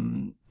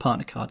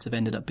partner cards have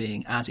ended up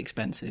being as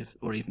expensive,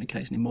 or even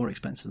occasionally more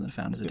expensive than the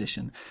Founders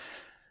Edition,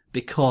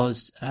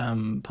 because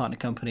partner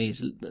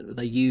companies,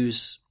 they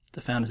use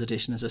the Founders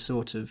Edition as a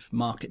sort of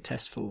market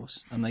test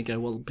force, and they go,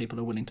 well, people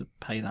are willing to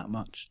pay that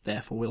much,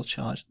 therefore we'll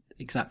charge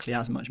exactly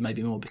as much,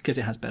 maybe more, because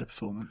it has better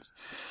performance.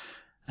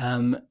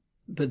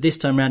 But this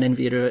time around,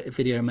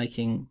 NVIDIA are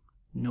making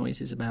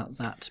noises about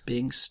that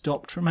being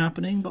stopped from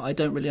happening, but I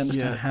don't really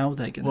understand how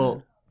they're going to...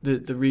 Well,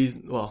 the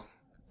reason... Well,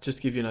 just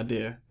to give you an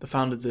idea, the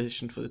Founders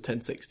Edition for the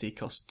 1060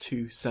 costs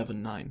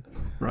 $279.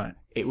 Right.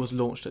 It was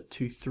launched at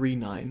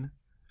 $239.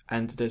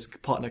 And there's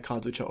partner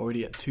cards which are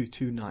already at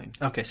 $229.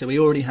 Okay, so we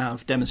already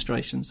have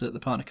demonstrations that the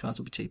partner cards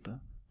will be cheaper.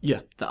 Yeah,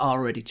 that are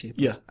already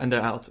cheaper. Yeah, and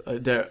they're out.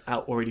 They're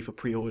out already for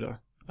pre-order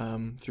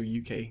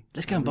through UK.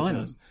 Let's go and buy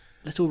them.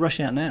 Let's all rush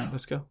out now.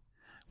 Let's go.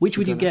 Which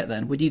would you get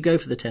then? Would you go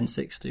for the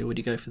 1060 or would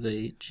you go for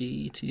the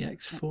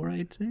GTX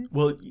 480?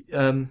 Well,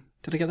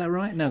 did I get that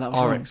right? No, that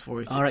was RX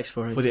 480. RX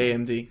 480 for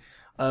the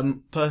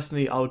AMD.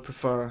 Personally, I would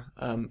prefer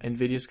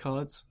NVIDIA's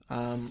cards.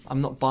 I'm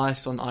not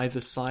biased on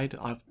either side.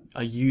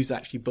 I use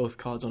actually both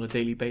cards on a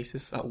daily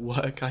basis. At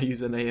work, I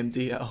use an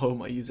AMD. At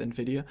home, I use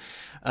NVIDIA.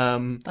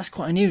 That's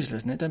quite unusual,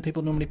 isn't it? Don't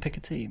people normally pick a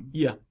team?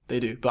 Yeah, they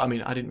do. But I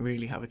mean, I didn't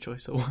really have a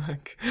choice at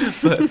work.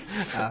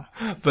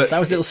 But that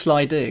was a little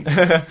sly dig.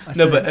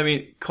 No, but I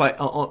mean, quite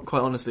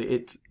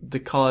honestly, the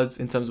cards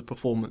in terms of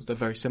performance, they're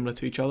very similar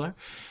to each other.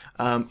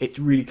 It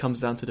really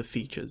comes down to the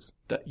features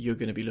that you're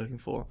going to be looking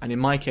for. And in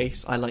my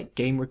case, I like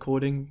game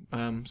recording.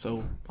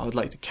 So I would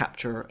like to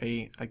capture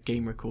a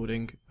game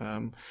recording,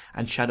 and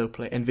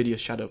NVIDIA's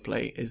Shadow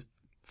Play is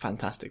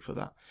fantastic for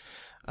that.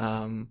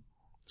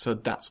 So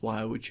that's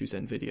why I would choose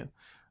NVIDIA,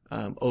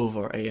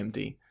 over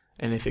AMD.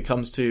 And if it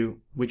comes to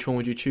which one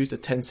would you choose, the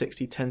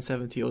 1060,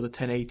 1070 or the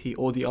 1080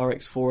 or the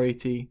RX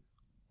 480,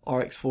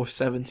 RX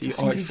 470, RX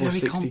 460.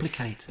 Very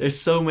complicated. There's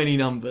so many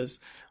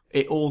numbers.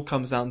 It all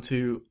comes down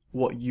to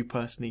what you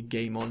personally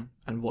game on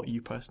and what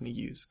you personally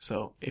use.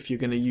 So if you're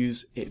going to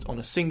use it on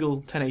a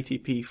single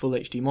 1080p full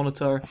HD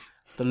monitor,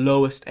 the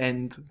lowest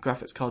end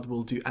graphics card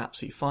will do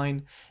absolutely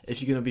fine.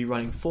 If you're going to be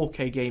running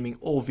 4K gaming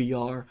or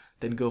VR,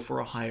 then go for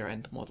a higher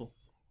end model.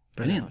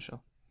 Brilliant.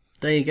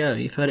 There you go.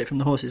 You've heard it from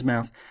the horse's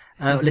mouth.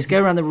 Let's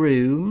go around the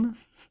room,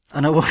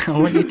 and I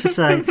want you to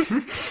say,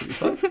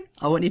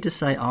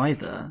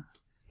 either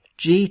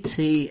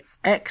GT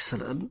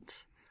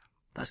excellent,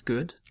 that's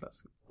good,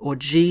 or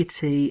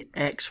GT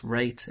X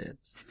rated.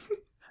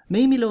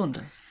 Mimi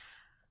Launder.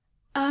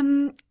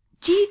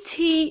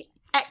 GT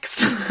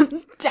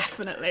excellent,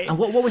 definitely. And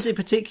what was it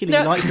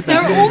particularly liked about it?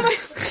 There are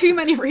almost too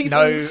many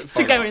reasons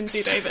to go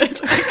into,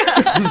 David.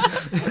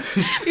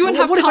 We wouldn't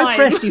have time. What if I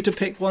pressed you to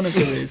pick one of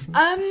the reasons?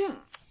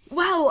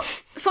 Well,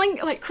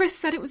 something like Chris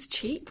said it was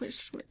cheap,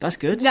 which That's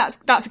good.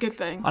 that's a good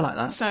thing. I like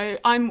that. So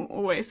I'm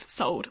always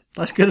sold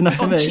That's good enough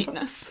for on me.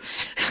 cheapness.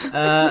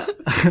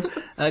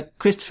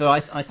 Christopher,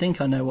 I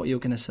think I know what you're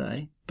going to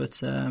say, but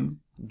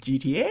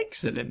GT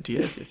excellent.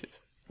 Yes.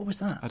 what was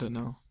that? I don't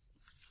know.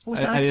 What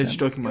was that I was accent?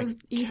 stroking my It was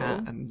evil.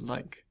 cat and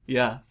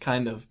yeah,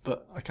 kind of,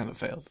 but I kind of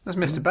failed. That's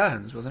Mr.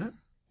 Burns, wasn't it?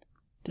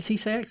 Does he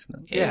say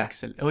excellent? Yeah.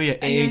 Excellent. Oh yeah,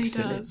 he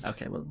excellent. does.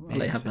 Okay, well, I'll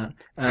let you have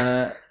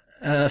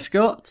that.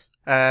 Scott?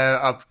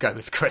 I'll go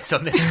with Chris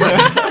on this one.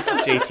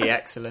 GT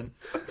excellent.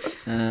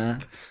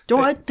 Do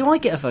I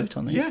get a vote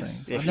on these Yes,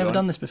 things? if I've you never want.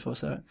 done this before,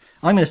 so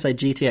I'm going to say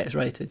GTX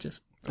rated.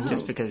 Just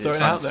Because Throw it's it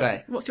fun out to there.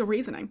 say. What's your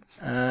reasoning?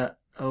 yeah,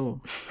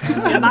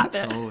 that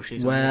bit. Oh,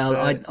 she's well,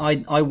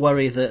 I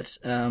worry that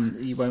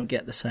you won't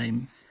get the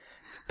same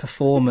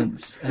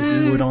performance as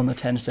you would on the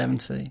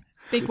 1070.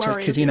 Big worry.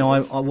 Because of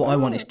yours. what I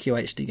want is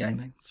QHD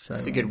gaming. So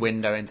It's a good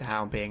window into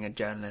how being a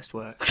journalist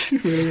works.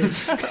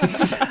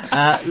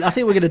 I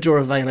think we're going to draw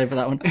a veil over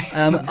that one.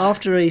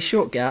 After a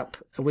short gap,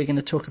 we're going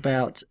to talk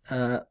about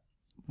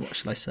what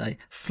shall I say?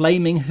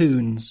 Flaming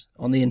hoons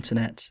on the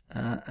internet.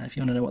 If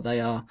you want to know what they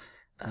are,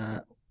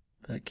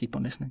 keep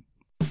on listening.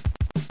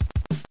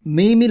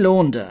 Mimi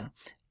Launder,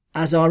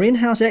 as our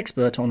in-house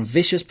expert on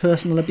vicious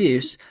personal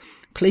abuse,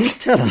 please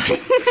tell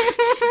us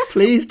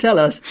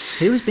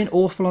who has been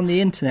awful on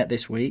the internet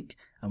this week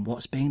and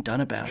what's being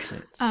done about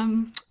it.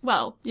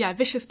 Well, yeah,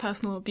 vicious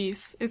personal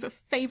abuse is a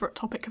favourite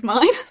topic of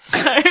mine, so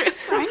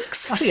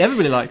thanks. I think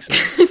everybody likes it.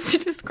 It's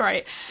just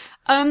great.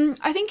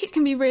 I think it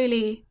can be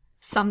really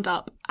summed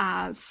up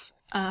as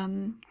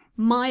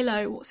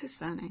Milo, what's his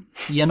surname?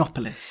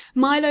 Yiannopoulos.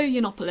 Milo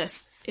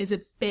Yiannopoulos is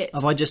a bit...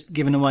 Have I just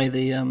given away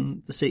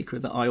the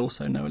secret that I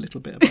also know a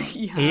little bit about?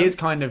 He is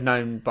kind of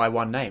known by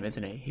one name,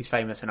 isn't he? He's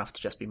famous enough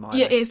to just be Milo.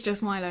 Yeah, it is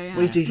just Milo, yeah.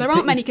 Well, he's there aren't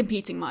picked- many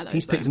competing Milos.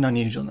 He's picked an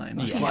unusual name.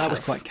 That was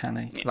Yes. quite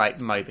canny. Like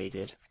Moby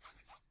did.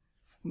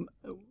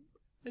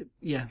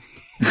 Yeah.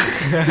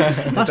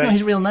 That's not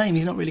his real name.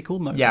 He's not really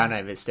called Moby. Yeah, I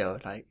know, but still,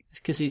 like...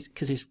 Because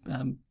his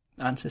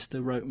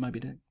ancestor wrote Moby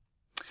Dick.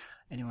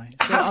 Anyway,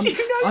 so How do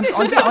you know I'm,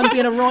 this I'm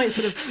being a right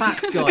sort of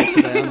fact guy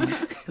today. Aren't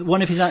I?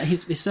 One of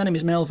his surname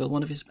is Melville.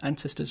 One of his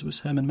ancestors was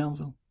Herman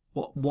Melville.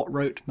 What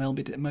wrote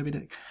Moby Dick?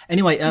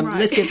 Anyway, Right.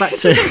 let's get back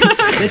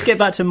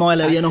to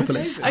Milo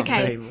Yiannopoulos.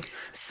 Okay,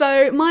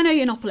 so Milo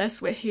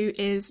Yiannopoulos, who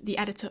is the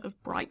editor of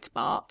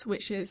Breitbart,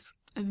 which is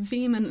a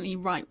vehemently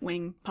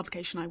right-wing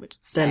publication, I would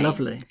say. They're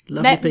lovely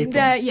people.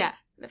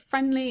 They're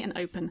friendly and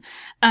open.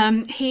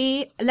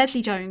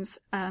 Leslie Jones,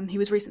 who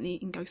was recently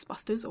in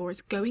Ghostbusters, or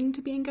is going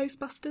to be in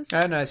Ghostbusters.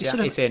 Oh, no, it's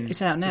in.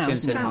 It's out now, It's in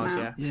isn't it? cinemas,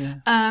 It's out yeah.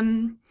 Yeah.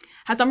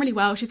 Has done really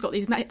well. She's got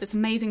this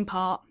amazing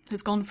part,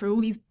 has gone through all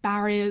these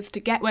barriers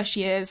to get where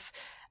she is,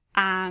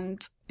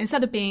 and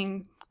instead of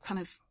being kind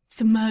of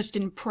submerged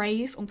in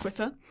praise on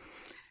Twitter,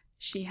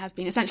 she has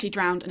been essentially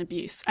drowned in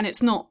abuse. And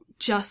it's not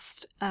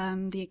just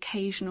the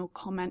occasional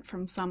comment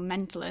from some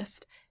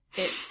mentalist.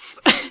 It's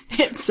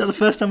Is that the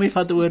first time we've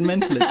had the word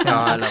mentalist? Oh,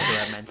 I love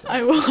the word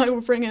mentalist. I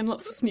will bring in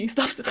lots of new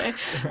stuff today.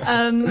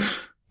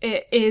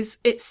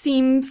 It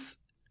seems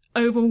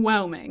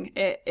overwhelming.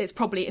 It's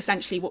probably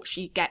essentially what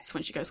she gets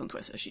when she goes on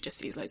Twitter. She just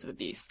sees loads of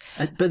abuse.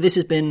 But this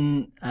has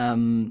been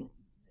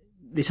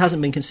this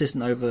hasn't been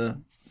consistent over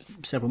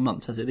several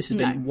months, has it? This has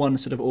been one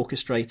sort of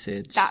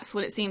orchestrated. That's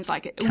what it seems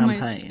like. It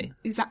Campaign.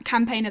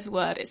 Campaign is a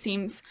word. It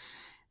seems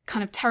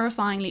kind of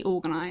terrifyingly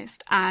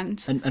organised,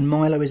 and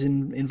Milo is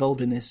involved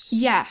in this.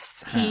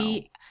 yes,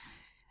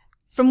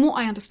 from what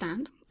I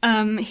understand,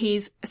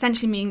 he's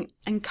essentially been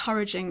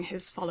encouraging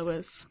his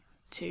followers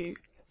to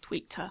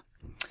tweet her.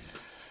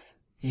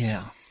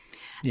 Yeah,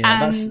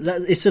 And-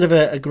 it's sort of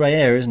a grey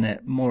area, isn't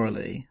it,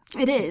 morally,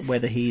 It is.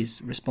 whether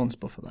he's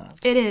responsible for that.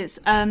 It is.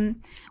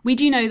 We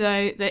do know,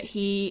 though, that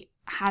he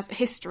has a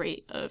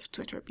history of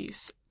Twitter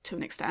abuse to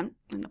an extent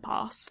in the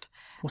past.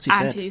 What's he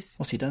And said? he's-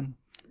 What's he done?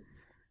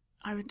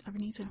 I would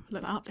need to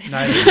look that up. No,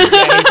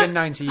 he's been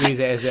known to use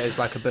it as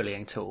like a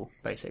bullying tool,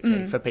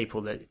 basically, for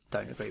people that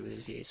don't agree with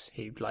his views.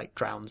 He like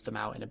drowns them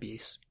out in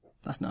abuse.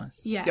 That's nice.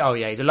 Yeah. Oh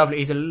yeah, he's a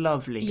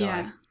lovely guy.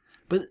 Yeah.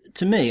 But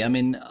to me, I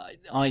mean,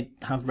 I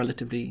have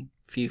relatively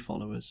few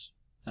followers,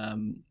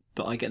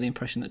 but I get the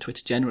impression that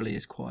Twitter generally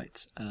is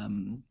quite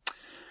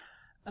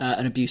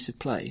an abusive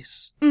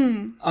place.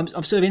 I'm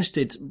sort of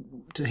interested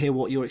to hear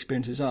what your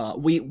experiences are.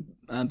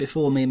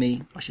 Before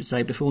Mimi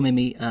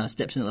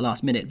stepped in at the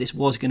last minute, this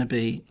was going to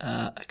be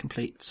a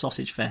complete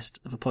sausage fest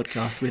of a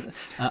podcast with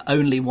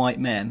only white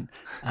men.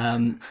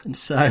 And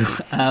so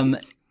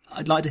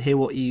I'd like to hear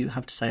what you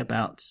have to say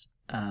about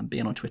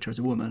being on Twitter as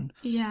a woman.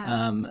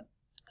 Yeah.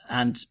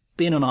 And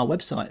being on our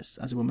websites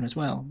as a woman as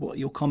well. What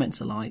your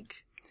comments are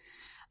like.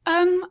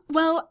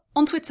 Well,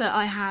 on Twitter,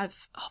 I have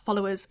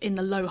followers in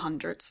the low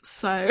hundreds,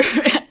 so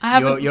I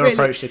haven't Your really...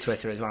 approach to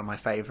Twitter is one of my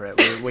favourite.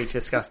 We've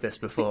discussed this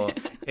before.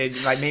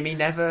 Mimi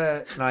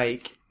never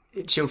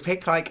she'll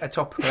pick like a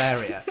topical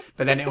area,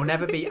 but then it will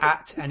never be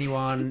at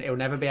anyone. It will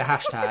never be a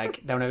hashtag.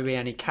 There'll never be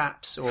any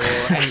caps or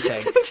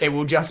anything. It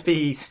will just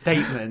be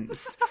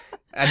statements.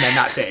 And then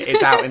that's it.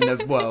 It's out in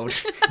the world.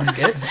 That's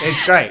good.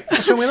 It's great.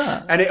 What's wrong with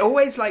that? And it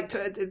always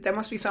there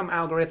must be some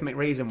algorithmic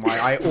reason why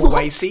I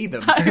always see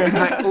them.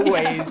 I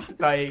always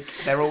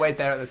they're always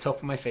there at the top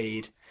of my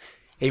feed,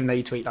 even though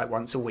you tweet like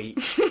once a week.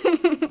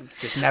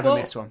 Just never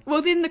miss one.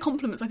 Well, in the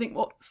compliments, I think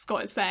what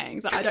Scott is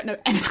saying that I don't know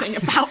anything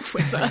about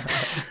Twitter.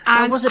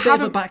 And that was a bit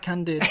of a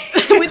backhanded.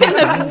 Within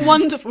the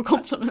wonderful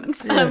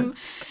compliments.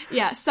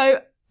 Yeah. So.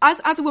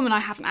 As a woman, I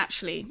haven't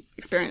actually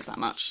experienced that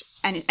much,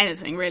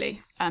 anything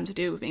really, to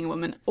do with being a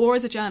woman, or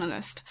as a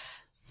journalist.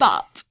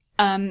 But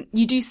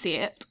you do see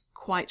it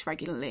quite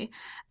regularly.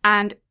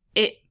 And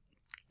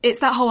it's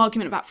that whole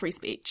argument about free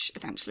speech,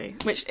 essentially,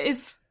 which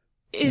is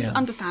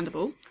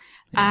understandable.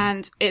 Yeah.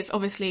 And it's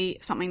obviously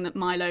something that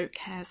Milo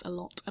cares a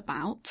lot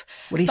about.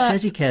 Well, he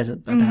says he cares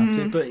about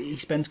it, but he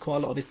spends quite a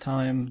lot of his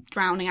time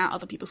drowning out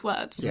other people's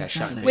words. Yeah,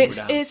 shutting which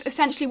is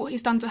essentially what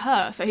he's done to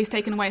her. So he's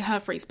taken away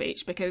her free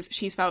speech because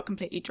she's felt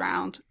completely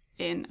drowned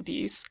in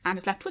abuse and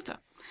has left Twitter.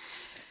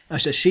 Oh,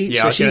 so she's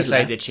I was going to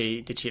say, did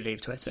she leave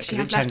Twitter? She Because it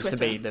has tends left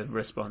to be Twitter. the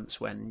response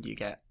when you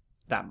get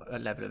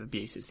that level of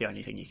abuse. It's the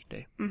only thing you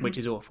can do, which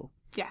is awful.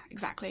 Yeah,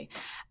 exactly.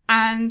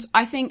 And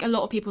I think a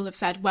lot of people have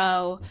said,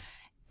 well,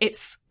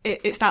 it's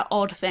that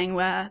odd thing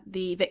where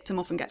the victim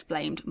often gets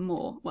blamed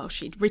more. Well,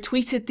 she'd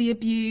retweeted the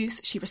abuse,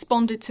 she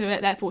responded to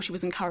it, therefore she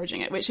was encouraging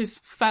it, which is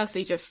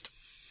firstly just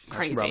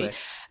crazy. That's rubbish.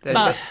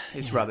 But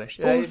it's rubbish.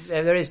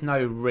 Also, there is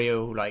no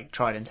real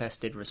tried and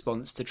tested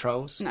response to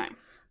trolls.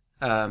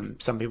 No.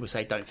 Some people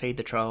say don't feed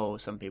the troll.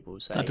 Some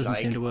people say that doesn't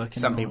seem to work.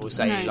 Some people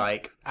say No.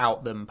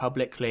 out them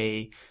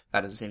publicly.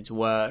 That doesn't seem to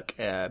work.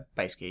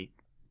 Basically,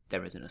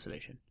 there isn't a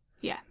solution.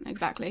 Yeah,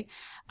 exactly.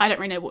 I don't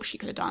really know what she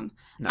could have done.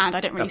 No, and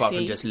I don't really apart see...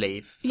 from just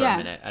leave for a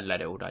minute and let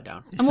it all die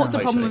down. And what's the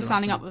sounds problem with like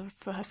standing that. up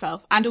for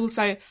herself? And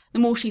also, the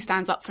more she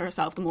stands up for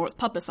herself, the more it's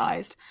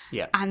publicised.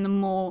 Yeah. And the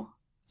more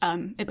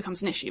it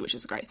becomes an issue, which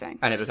is a great thing.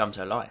 And it becomes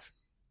her life.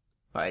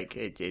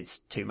 It's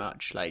too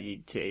much.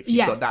 If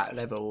you've got that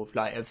level of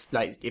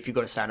if you've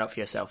got to stand up for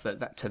yourself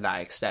to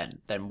that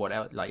extent, then what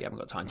else? You haven't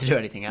got time to do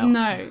anything else.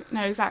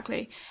 No,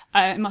 exactly.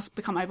 It must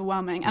become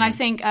overwhelming. And I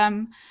think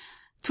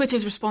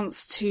Twitter's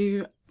response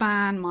to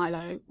ban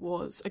Milo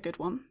was a good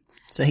one.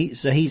 So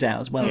he's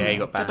out as well. Yeah, he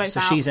got banned. So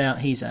she's out,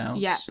 he's out.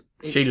 Yep.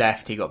 She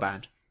left, he got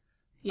banned.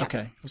 Yep. Okay.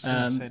 I was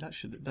going to say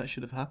that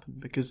should have happened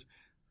because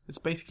it's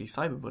basically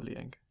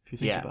cyberbullying if you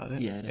think about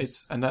it. Yeah, it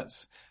is. And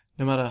that's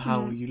no matter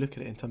how you look at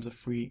it in terms of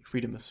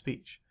freedom of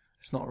speech,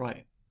 it's not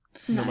right.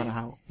 No matter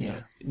how. Yeah.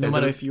 No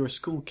matter if you're a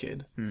school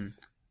kid.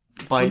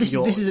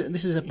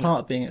 This is a part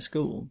of being at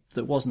school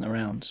that wasn't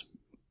around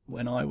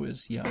when I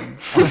was young.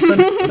 I'm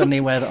suddenly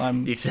aware that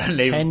I'm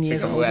 10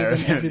 years older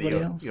than everybody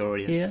else your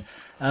audience. here.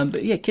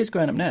 But yeah, kids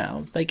growing up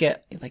now, they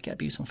get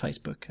abuse on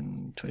Facebook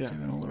and Twitter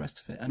and all the rest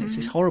of it. And it's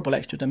this horrible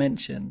extra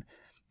dimension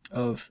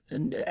of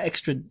an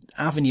extra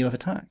avenue of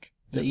attack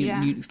that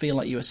you feel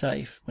like you were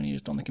safe when you're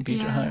just on the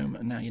computer at home,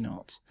 and now you're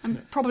not.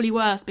 And probably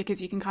worse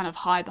because you can kind of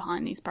hide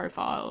behind these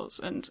profiles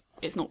and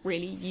it's not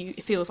really you.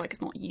 It feels like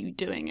it's not you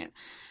doing it.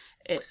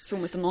 It's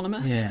almost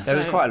anonymous. Yeah. There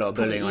was quite a lot of it's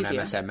probably bullying on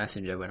easier. MSN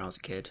Messenger when I was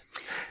a kid.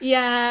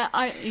 Yeah,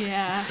 I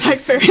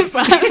experienced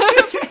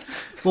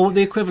that. Well,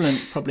 the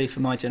equivalent probably for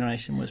my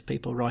generation was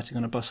people writing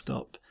on a bus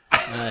stop,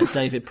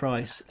 David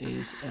Price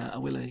is a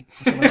willy.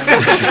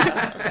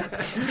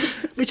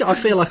 Which I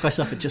feel like I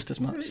suffered just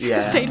as much.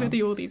 Yeah. Stayed with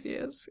you all these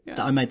years.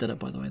 Yeah. I made that up,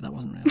 by the way. That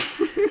wasn't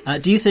real.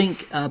 Do you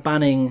think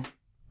banning,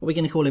 what are we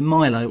going to call him,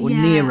 Milo or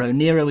Yeah. Nero?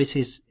 Nero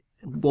is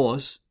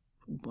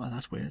well,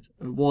 that's weird.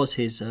 It was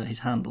his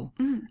handle.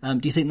 Do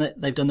you think that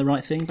they've done the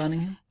right thing banning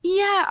him?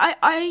 Yeah,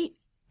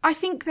 I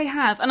think they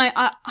have, and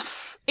I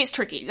it's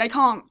tricky. They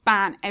can't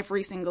ban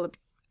every single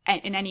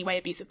in any way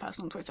abusive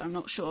person on Twitter. I'm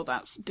not sure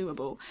that's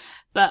doable.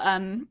 But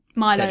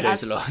Milo, They'd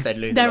lose a lot.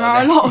 There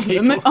are a lot of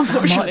them,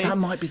 unfortunately. That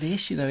might be the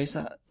issue, though. Is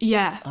that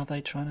are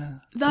they trying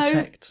to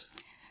protect?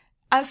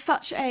 As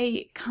such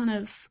a kind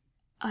of,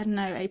 I don't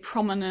know, a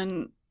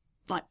prominent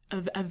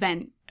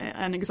event,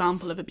 an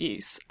example of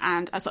abuse,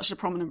 and as such a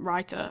prominent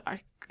writer,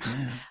 I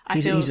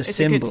feel he's a it's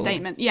symbol. a good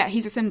statement. Yeah,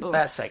 he's a symbol.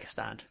 Let's take a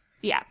stand.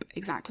 Yep,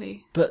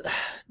 exactly. But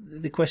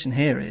the question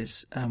here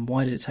is,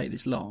 why did it take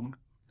this long?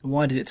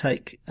 Why did it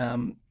take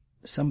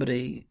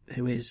somebody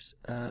who is,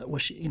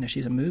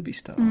 she's a movie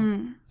star,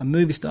 a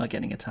movie star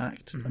getting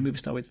attacked, a movie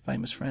star with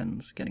famous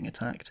friends getting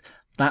attacked?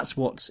 That's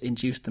what's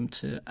induced them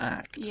to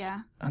act. Yeah.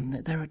 And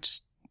there are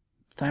just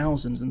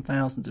thousands and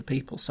thousands of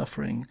people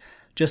suffering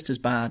just as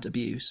bad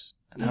abuse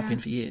and have been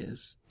for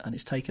years. And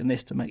it's taken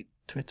this to make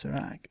Twitter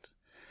act.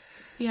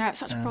 Yeah, it's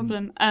such a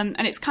problem. And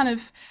it's kind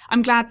of,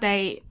 I'm glad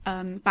they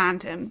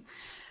banned him,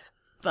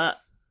 but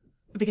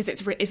because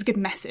it's a good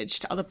message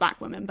to other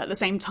black women. But at the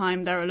same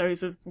time, there are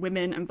loads of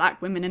women and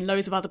black women and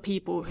loads of other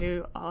people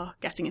who are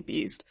getting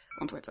abused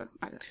on Twitter.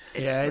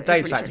 It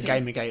dates back to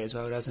Gamergate as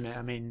well, doesn't it?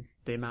 I mean,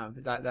 the amount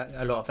of that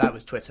a lot of that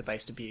was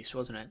Twitter-based abuse,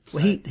 wasn't it? So,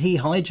 well, he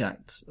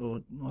hijacked,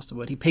 or what's the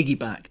word? He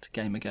piggybacked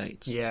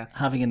Gamergate. Yeah.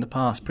 Having in the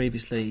past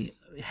previously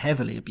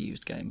heavily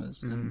abused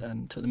gamers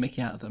and took the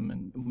mickey out of them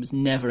and was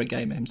never a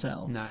gamer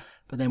himself. No.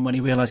 But then when he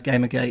realised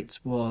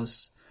Gamergate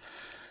was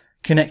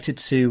connected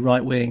to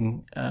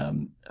right-wing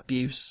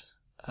abuse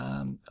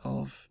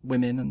of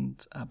women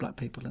and black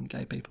people and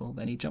gay people.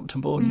 Then he jumped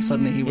on board and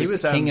suddenly he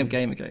was the king of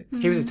Gamergate.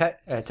 He was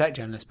a tech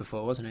journalist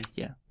before, wasn't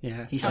he?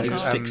 Yeah. He said he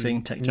was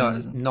fixing tech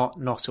journalism.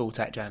 Not all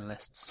tech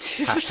journalists.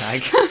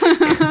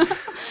 Hashtag.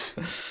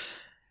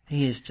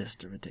 He is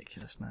just a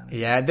ridiculous man.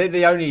 Yeah,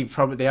 the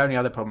only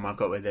other problem I've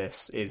got with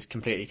this is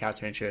completely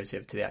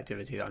counterintuitive to the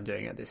activity that I'm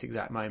doing at this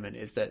exact moment.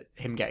 Is that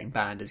him getting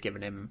banned has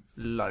given him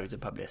loads of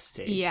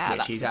publicity,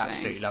 which he's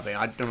absolutely loving.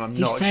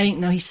 He's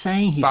saying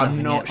he's loving it.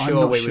 I'm not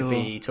sure we would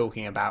be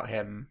talking about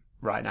him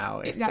right now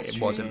if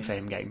it wasn't for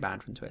him getting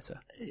banned from Twitter.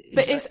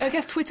 But I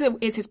guess Twitter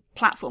is his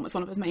platform. It's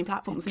one of his main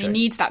platforms, and he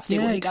needs that to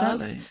do what he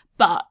does.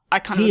 But I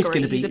kind of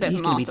agree. He's a bit of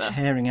a martyr. He's going to be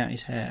tearing out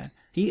his hair.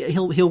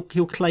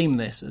 He'll claim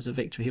this as a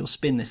victory. He'll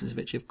spin this as a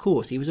victory. Of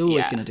course, he was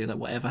always going to do that,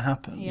 whatever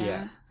happened.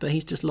 Yeah. But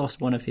he's just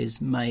lost one of his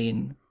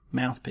main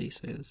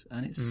mouthpieces,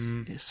 and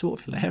it's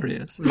sort of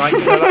hilarious. Like,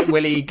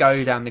 will he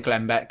go down the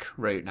Glenn Beck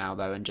route now,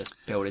 though, and just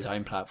build his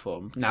own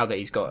platform now that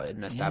he's got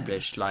an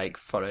established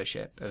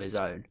followership of his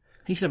own?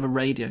 He should have a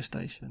radio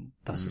station.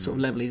 That's the sort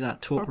of level he's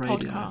at. Talk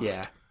radio. Podcast.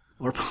 Yeah.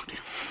 Or a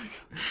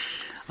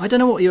podcast. I don't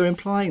know what you're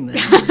implying there.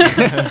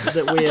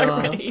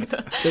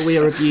 that we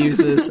are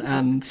abusers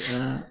and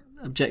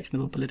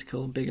objectionable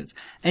political bigots.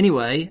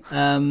 Anyway,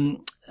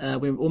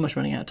 we're almost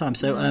running out of time.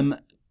 So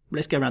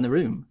let's go around the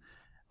room.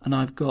 And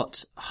I've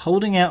got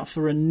holding out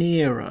for a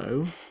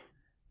Nero.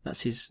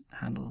 That's his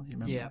handle, you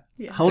remember?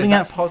 Yeah. Holding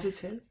out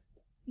positive?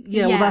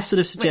 Yeah, well, that's sort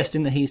of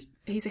suggesting that he's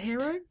a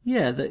hero?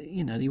 Yeah, that,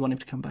 you want him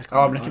to come back.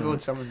 I'm looking forward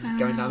to someone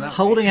going down that.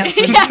 Holding out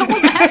for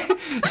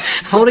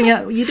holding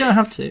out, you don't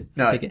have to.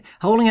 No. Pick it.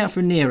 Holding out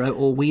for Nero,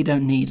 or we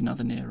don't need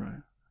another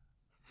Nero.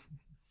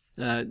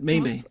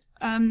 Maybe.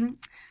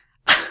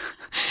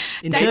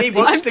 Davey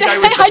wants to go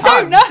with the I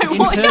don't know.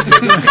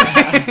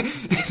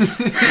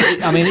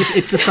 I mean,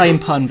 it's the same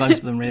pun, both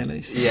of them,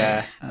 really. So,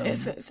 yeah.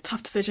 It's a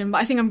tough decision, but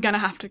I think I'm going to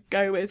have to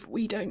go with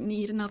we don't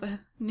need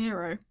another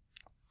Nero.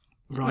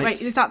 Right.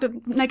 Wait, is that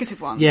the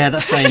negative one? Yeah,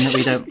 that's saying that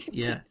we don't,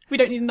 we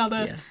don't need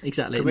another... Yeah,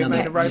 exactly. Could we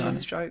make a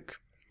Romans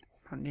joke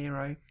about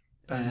Nero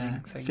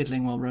burning things?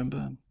 Fiddling while Rome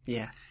burn.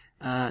 Yeah.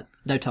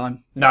 No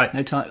time. No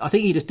time. I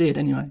think you just did,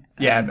 anyway.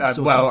 Yeah,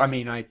 I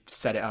mean, I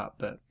set it up,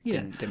 but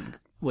didn't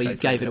well, you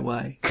gave it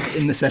away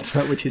in the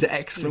setup, which is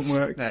excellent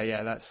work.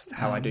 Yeah, that's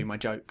how I do my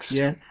jokes.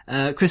 Yeah.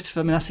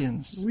 Christopher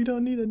Manassians. We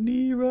don't need a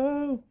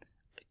Nero.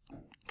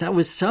 That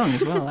was sung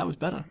as well. That was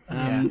better.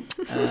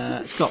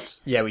 Scott.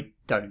 Yeah, we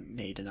don't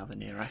need another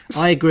Nero.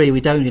 I agree.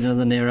 We don't need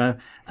another Nero.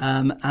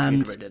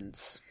 And good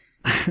riddance.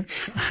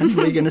 And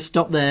we're going to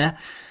stop there.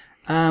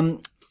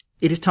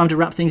 It is time to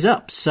wrap things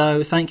up.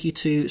 So thank you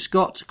to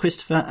Scott,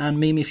 Christopher and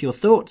Mimi for your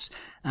thoughts.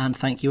 And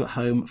thank you at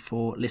home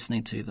for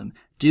listening to them.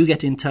 Do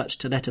get in touch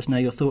to let us know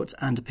your thoughts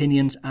and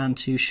opinions and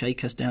to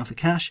shake us down for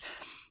cash.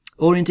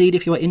 Or indeed,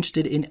 if you are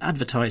interested in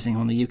advertising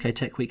on the UK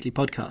Tech Weekly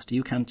podcast,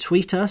 you can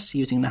tweet us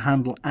using the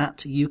handle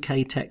at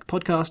UK Tech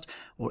Podcast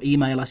or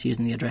email us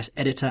using the address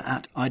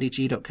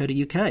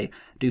editor@idg.co.uk.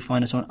 Do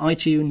find us on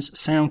iTunes,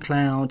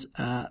 SoundCloud,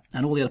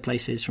 and all the other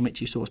places from which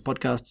you source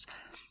podcasts.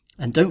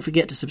 And don't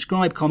forget to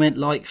subscribe, comment,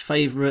 like,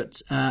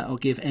 favourite, or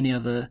give any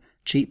other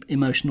cheap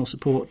emotional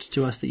support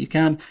to us that you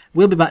can.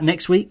 We'll be back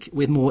next week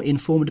with more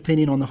informed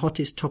opinion on the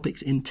hottest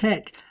topics in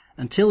tech.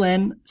 Until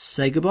then,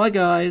 say goodbye,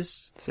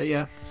 guys. See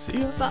ya.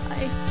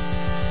 Bye.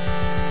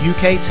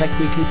 UK Tech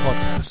Weekly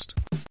Podcast.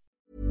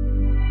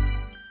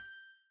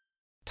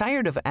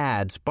 Tired of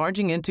ads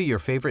barging into your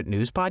favorite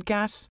news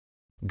podcasts?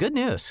 Good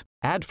news.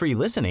 Ad-free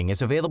listening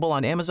is available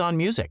on Amazon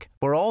Music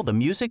for all the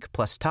music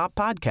plus top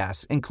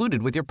podcasts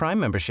included with your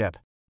Prime membership.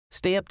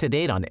 Stay up to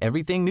date on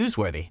everything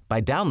newsworthy by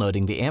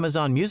downloading the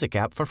Amazon Music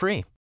app for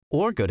free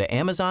or go to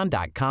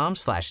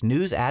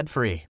amazon.com/news ad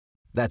free.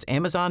 That's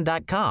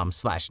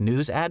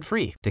amazon.com/news ad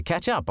free to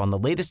catch up on the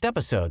latest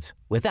episodes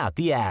without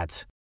the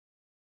ads.